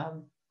like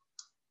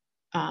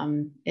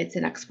it's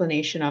an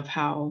explanation of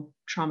how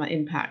trauma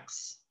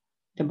impacts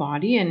the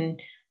body and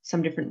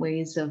some different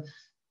ways of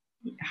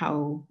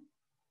how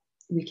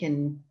we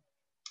can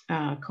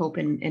cope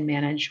and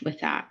manage with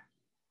that.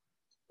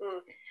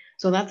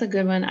 So that's a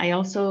good one. I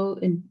also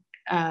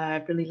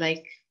really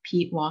like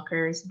Pete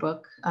Walker's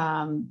book,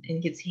 and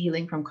it's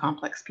Healing from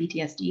Complex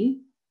PTSD.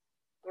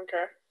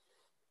 Okay.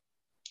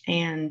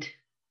 And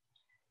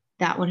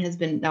that one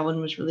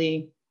was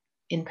really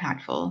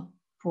impactful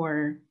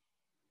for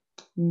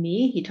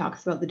me. He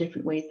talks about the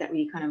different ways that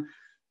we kind of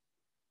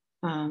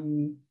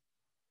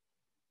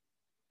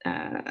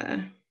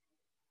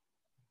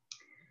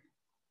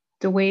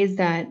the ways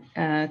that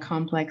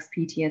complex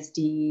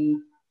PTSD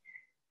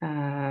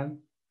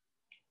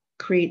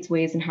creates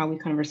ways in how we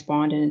kind of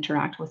respond and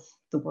interact with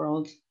the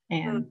world.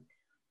 And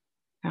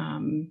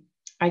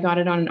I got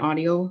it on an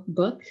audio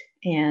book,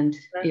 and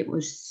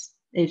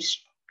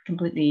it's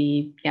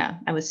completely,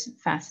 I was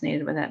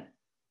fascinated with it.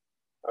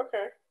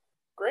 Okay,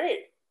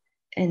 great.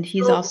 And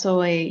he's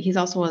also a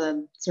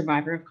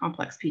survivor of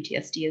complex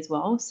PTSD as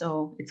well.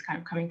 So it's kind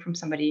of coming from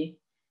somebody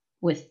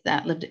with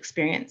that lived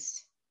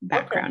experience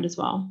background as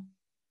well.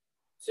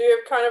 So you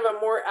have kind of a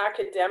more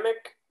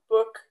academic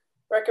book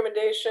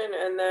recommendation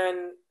and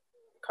then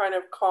kind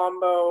of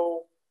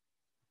combo,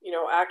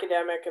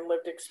 academic and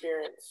lived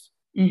experience.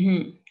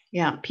 Mm-hmm.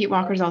 Yeah, Pete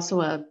Walker's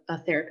also a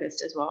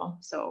therapist as well.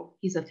 So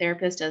he's a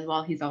therapist as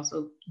well. He's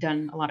also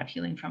done a lot of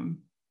healing from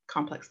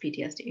complex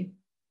PTSD.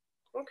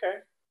 Okay,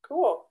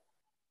 cool.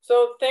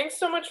 So thanks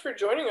so much for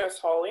joining us,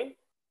 Holly.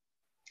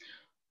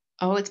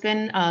 Oh, it's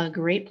been a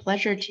great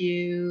pleasure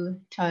to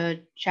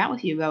chat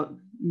with you about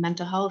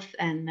mental health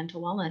and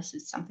mental wellness.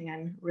 It's something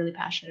I'm really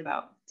passionate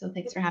about. So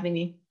thanks for having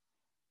me.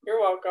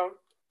 You're welcome.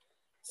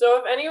 So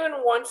if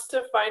anyone wants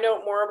to find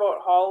out more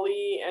about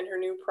Holly and her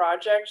new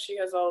project, she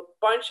has a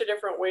bunch of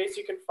different ways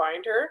you can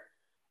find her.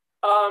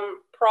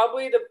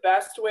 Probably the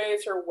best way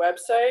is her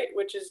website,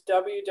 which is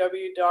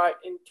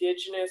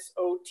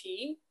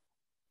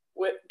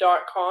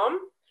www.indigenousoT.com.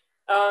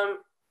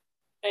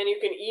 And you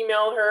can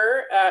email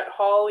her at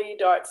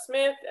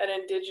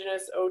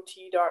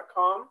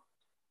holly.smith@indigenousot.com.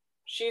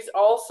 She's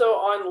also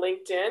on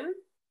LinkedIn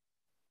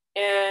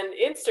and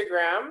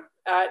Instagram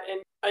at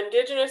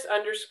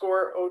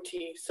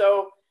indigenous_OT.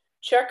 So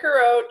check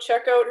her out,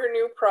 check out her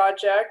new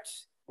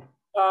project,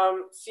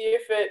 see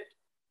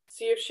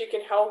if she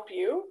can help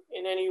you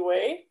in any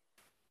way.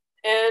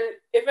 And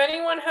if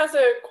anyone has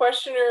a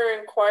question or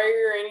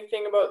inquiry or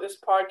anything about this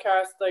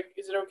podcast,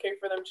 is it okay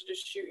for them to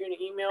just shoot you an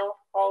email,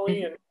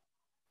 Holly? And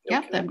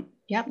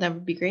that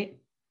would be great.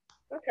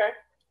 Okay.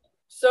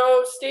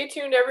 So stay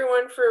tuned,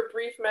 everyone, for a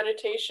brief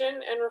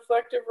meditation and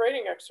reflective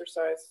writing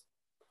exercise.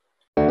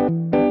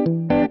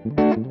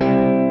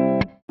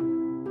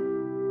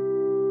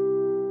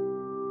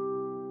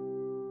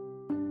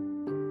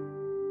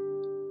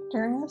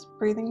 During this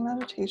breathing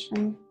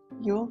meditation,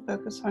 you will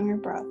focus on your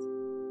breath.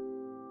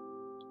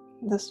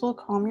 This will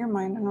calm your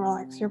mind and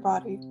relax your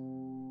body.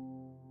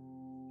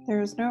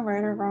 There is no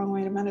right or wrong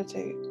way to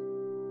meditate.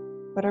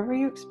 Whatever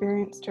you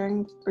experience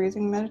during this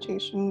breathing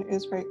meditation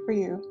is right for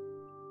you.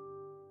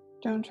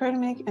 Don't try to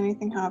make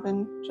anything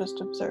happen,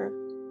 just observe.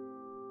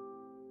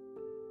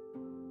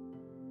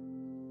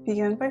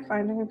 Begin by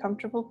finding a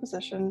comfortable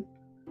position,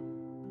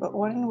 but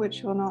one in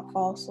which you will not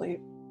fall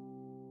asleep.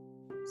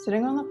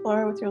 Sitting on the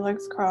floor with your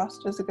legs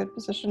crossed is a good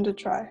position to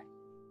try.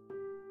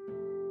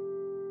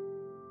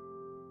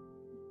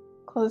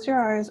 Close your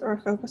eyes or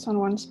focus on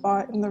one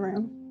spot in the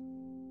room.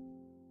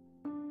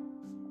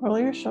 Roll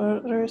your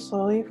shoulders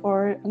slowly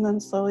forward and then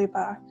slowly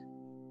back.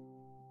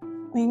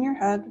 Lean your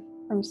head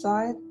from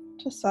side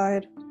to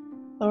side,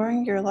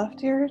 lowering your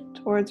left ear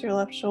towards your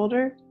left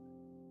shoulder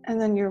and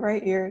then your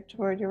right ear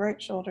toward your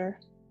right shoulder.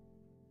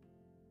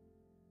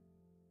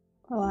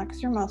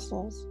 Relax your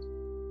muscles.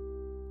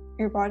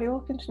 Your body will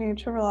continue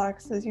to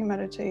relax as you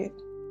meditate.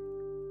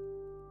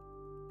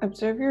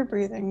 Observe your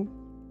breathing.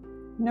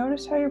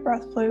 Notice how your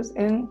breath flows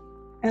in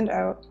and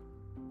out.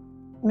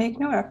 Make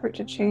no effort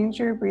to change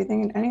your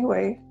breathing in any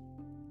way.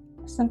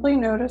 Simply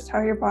notice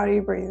how your body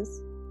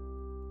breathes.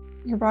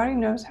 Your body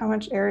knows how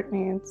much air it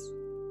needs.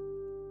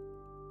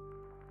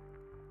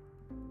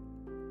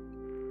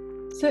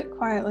 Sit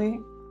quietly,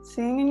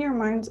 seeing in your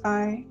mind's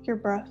eye your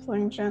breath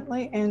flowing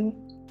gently in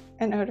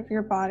and out of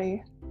your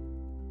body.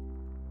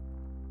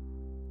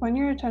 When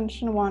your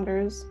attention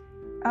wanders,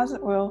 as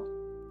it will,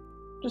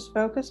 just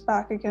focus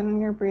back again on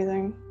your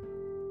breathing.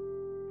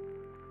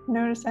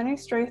 Notice any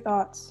stray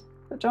thoughts,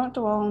 but don't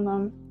dwell on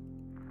them.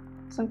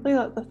 Simply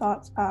let the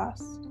thoughts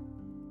pass.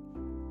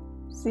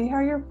 See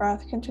how your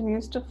breath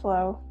continues to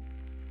flow,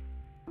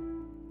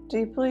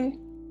 deeply,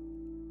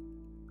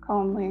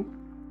 calmly.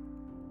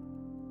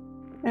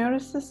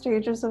 Notice the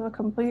stages of a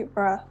complete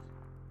breath.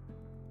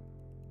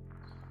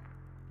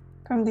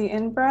 From the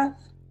in-breath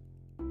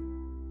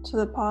to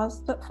the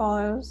pause that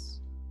follows,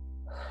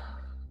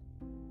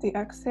 the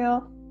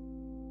exhale,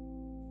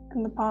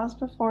 and the pause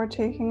before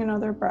taking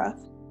another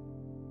breath.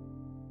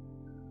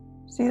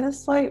 See the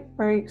slight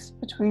breaks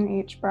between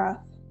each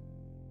breath.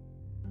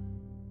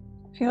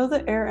 Feel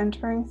the air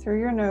entering through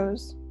your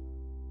nose.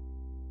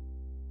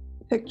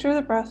 Picture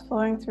the breath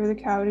flowing through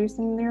the cavities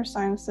in your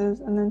sinuses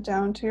and then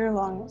down to your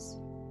lungs.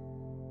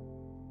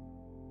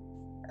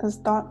 As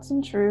thoughts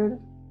intrude,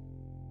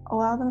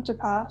 allow them to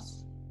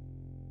pass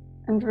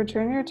and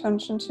return your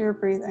attention to your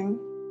breathing.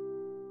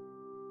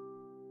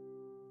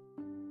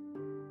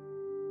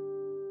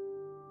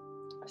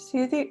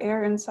 See the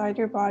air inside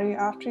your body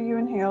after you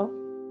inhale,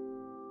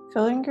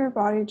 filling your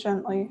body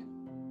gently.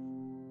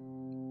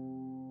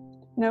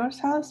 Notice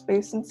how the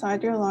space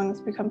inside your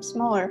lungs becomes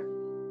smaller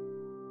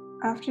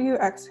after you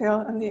exhale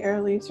and the air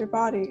leaves your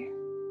body.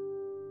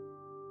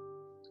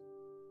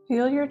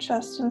 Feel your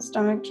chest and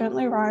stomach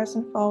gently rise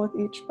and fall with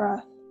each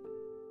breath.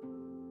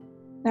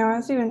 Now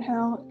as you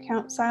inhale,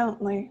 count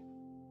silently.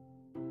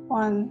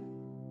 1.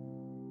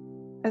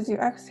 As you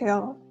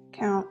exhale,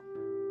 count.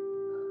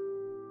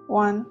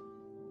 1.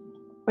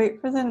 Wait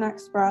for the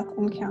next breath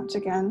and count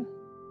again.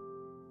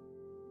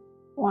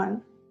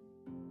 1.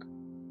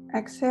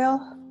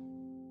 Exhale.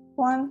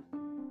 1.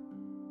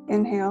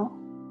 Inhale.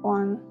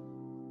 1.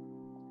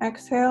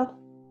 Exhale.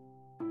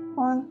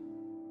 1.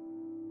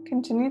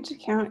 Continue to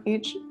count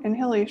each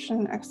inhalation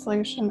and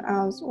exhalation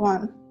as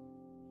 1.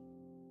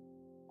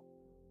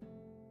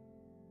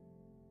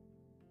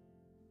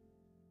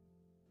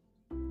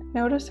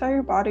 Notice how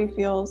your body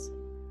feels.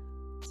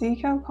 See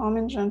how calm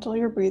and gentle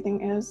your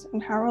breathing is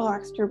and how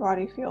relaxed your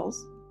body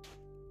feels.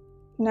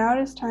 Now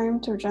it is time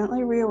to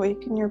gently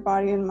reawaken your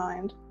body and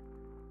mind.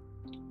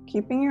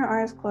 Keeping your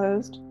eyes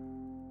closed,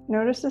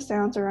 notice the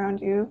sounds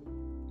around you.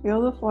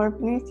 Feel the floor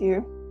beneath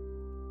you.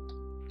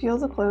 Feel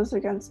the clothes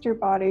against your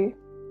body.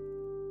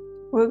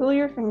 Wiggle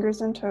your fingers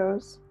and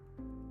toes.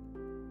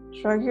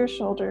 Shrug your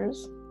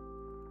shoulders.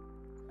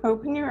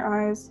 Open your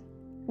eyes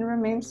and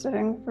remain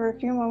sitting for a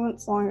few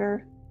moments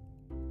longer.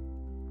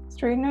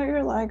 Straighten out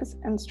your legs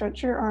and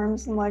stretch your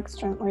arms and legs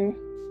gently.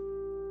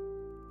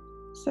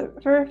 Sit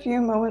for a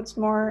few moments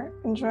more,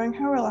 enjoying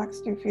how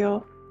relaxed you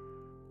feel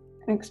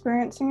and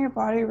experiencing your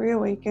body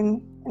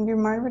reawaken and your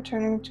mind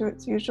returning to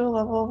its usual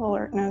level of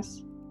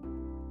alertness.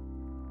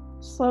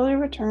 Slowly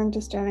return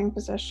to standing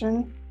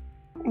position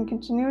and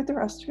continue with the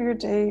rest of your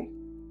day,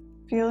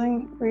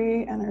 feeling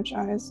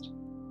re-energized.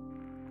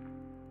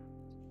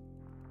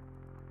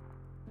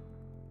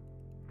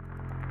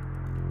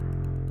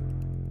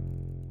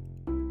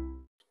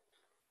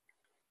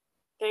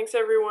 Thanks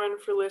everyone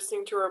for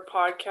listening to our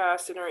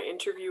podcast and our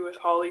interview with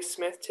Holly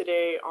Smith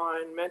today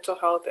on mental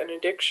health and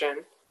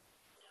addiction.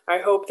 I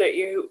hope that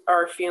you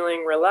are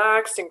feeling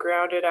relaxed and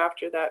grounded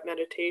after that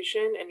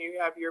meditation and you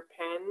have your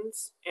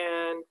pens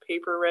and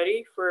paper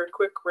ready for a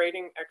quick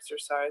writing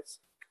exercise.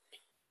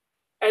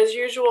 As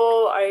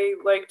usual, I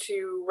like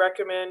to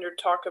recommend or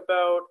talk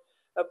about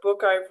a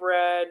book I've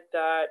read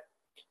that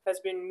has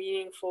been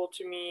meaningful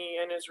to me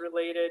and is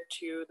related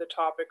to the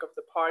topic of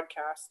the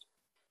podcast.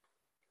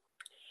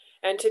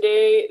 And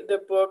today, the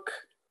book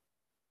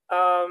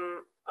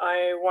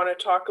I want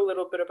to talk a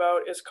little bit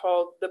about is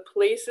called The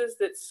Places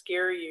That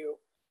Scare You,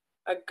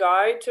 A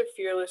Guide to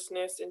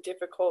Fearlessness in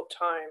Difficult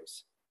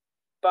Times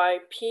by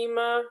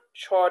Pema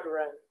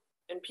Chodron.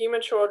 And Pema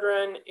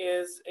Chodron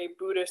is a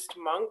Buddhist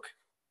monk.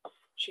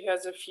 She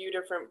has a few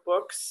different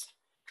books.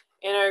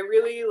 And I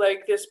really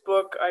like this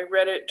book. I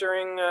read it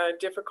during a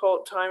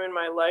difficult time in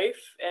my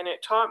life, and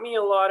it taught me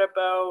a lot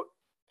about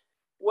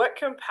what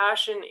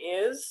compassion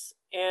is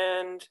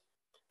and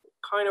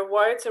kind of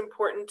why it's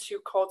important to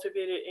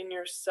cultivate it in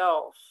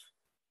yourself.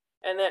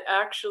 And that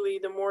actually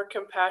the more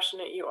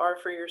compassionate you are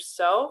for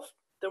yourself,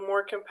 the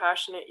more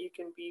compassionate you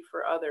can be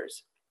for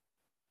others.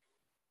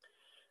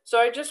 So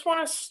I just want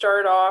to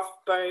start off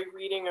by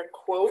reading a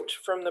quote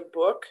from the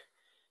book,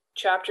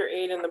 chapter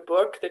 8 in the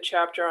book, the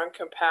chapter on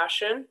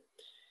compassion.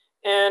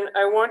 And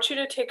I want you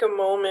to take a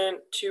moment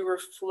to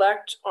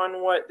reflect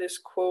on what this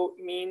quote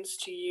means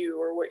to you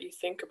or what you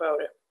think about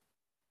it.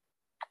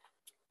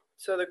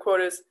 So the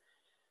quote is,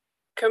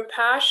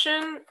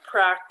 "Compassion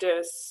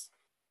practice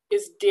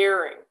is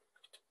daring.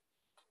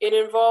 It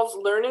involves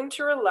learning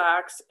to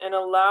relax and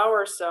allow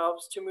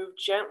ourselves to move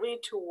gently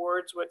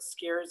towards what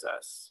scares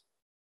us.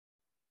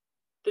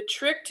 The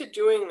trick to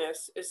doing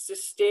this is to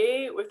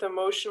stay with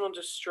emotional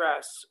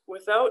distress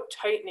without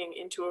tightening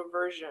into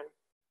aversion,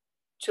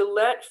 to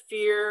let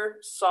fear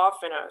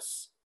soften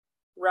us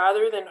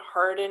rather than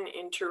harden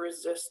into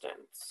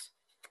resistance."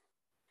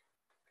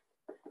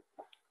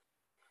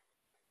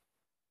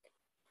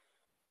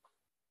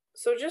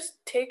 So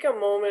just take a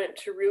moment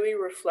to really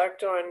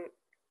reflect on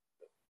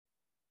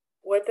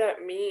what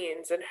that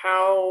means and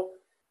how,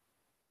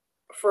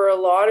 for a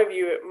lot of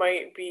you, it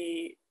might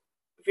be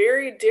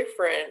very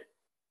different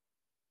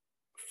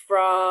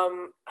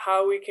from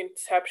how we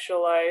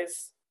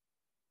conceptualize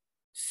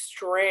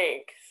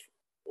strength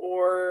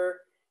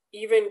or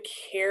even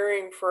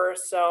caring for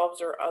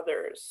ourselves or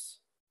others.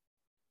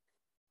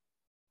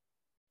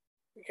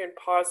 You can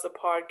pause the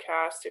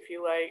podcast if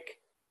you like.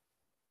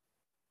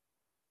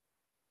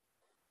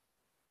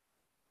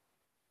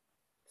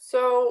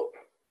 So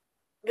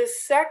the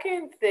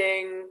second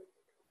thing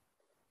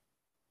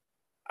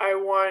I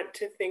want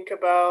to think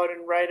about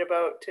and write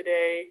about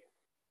today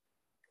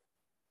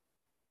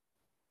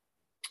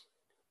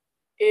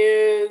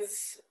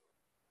is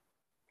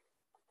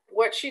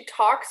what she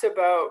talks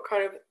about,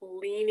 kind of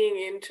leaning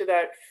into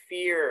that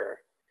fear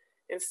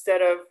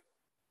instead of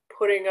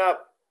putting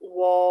up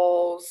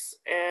walls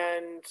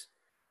and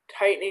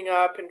tightening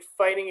up and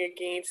fighting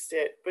against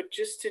it, but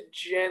just to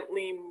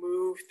gently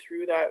move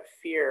through that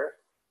fear.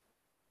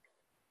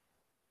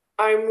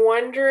 I'm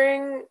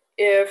wondering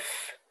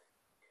if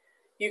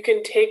you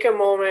can take a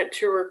moment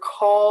to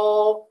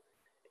recall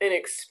an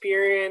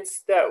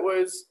experience that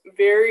was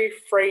very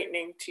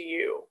frightening to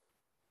you.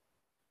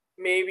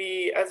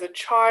 Maybe as a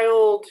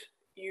child,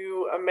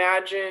 you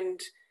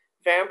imagined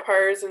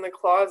vampires in the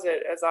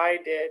closet, as I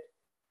did.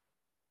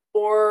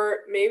 Or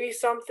maybe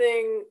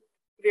something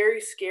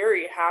very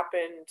scary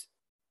happened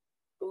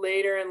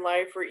later in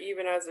life or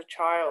even as a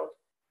child.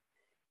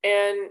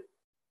 And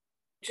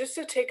just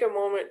to take a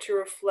moment to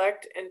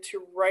reflect and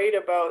to write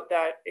about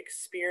that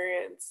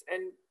experience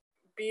and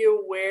be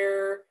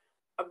aware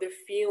of the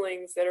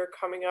feelings that are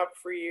coming up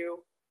for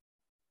you.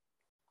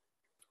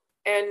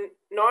 And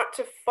not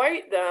to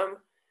fight them,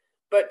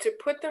 but to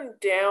put them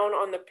down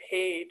on the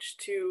page,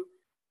 to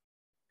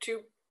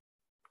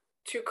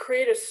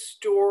create a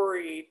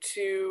story,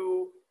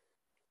 to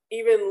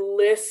even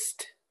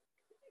list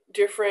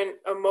different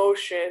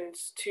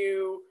emotions,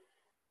 to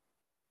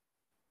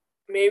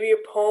maybe a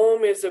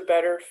poem is a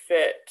better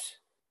fit.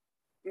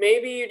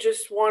 Maybe you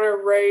just want to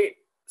write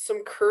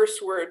some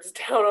curse words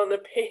down on the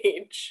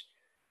page.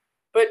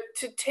 But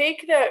to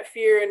take that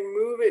fear and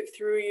move it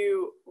through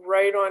you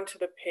right onto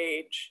the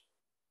page.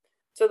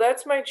 So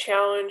that's my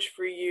challenge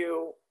for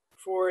you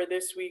for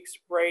this week's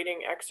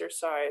writing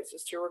exercise,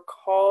 is to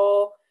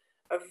recall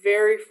a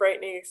very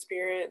frightening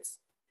experience,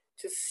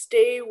 to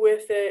stay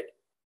with it,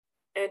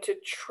 and to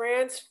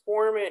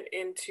transform it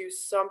into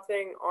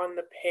something on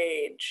the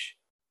page.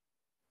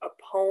 A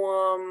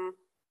poem,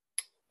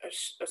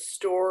 a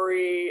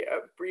story,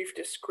 a brief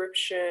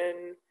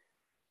description,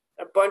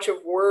 a bunch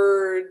of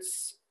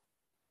words.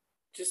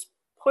 Just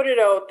put it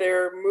out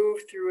there, move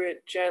through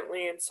it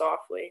gently and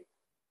softly.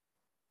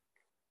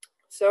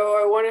 So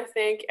I want to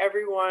thank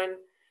everyone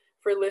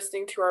for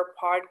listening to our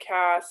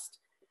podcast.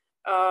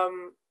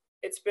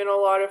 It's been a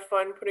lot of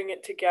fun putting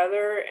it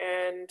together,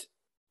 and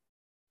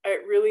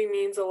it really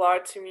means a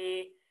lot to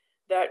me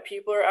that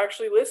people are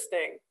actually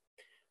listening.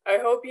 I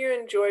hope you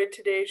enjoyed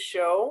today's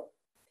show.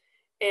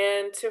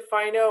 And to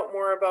find out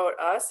more about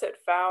us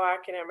at FOW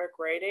Academic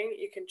Writing,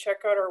 you can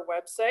check out our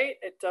website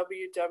at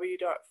www.fow.ca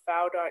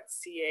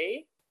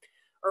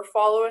or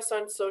follow us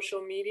on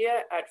social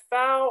media at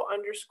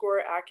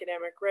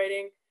FOW_academic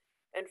writing.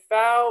 And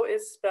FOW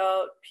is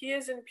spelled P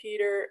as in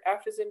Peter,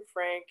 F as in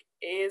Frank,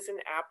 A as in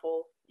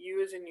Apple,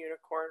 U as in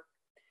unicorn.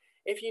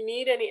 If you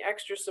need any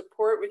extra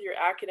support with your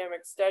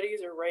academic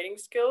studies or writing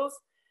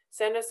skills,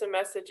 send us a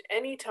message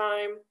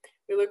anytime.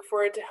 We look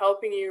forward to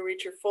helping you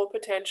reach your full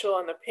potential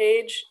on the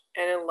page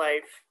and in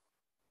life.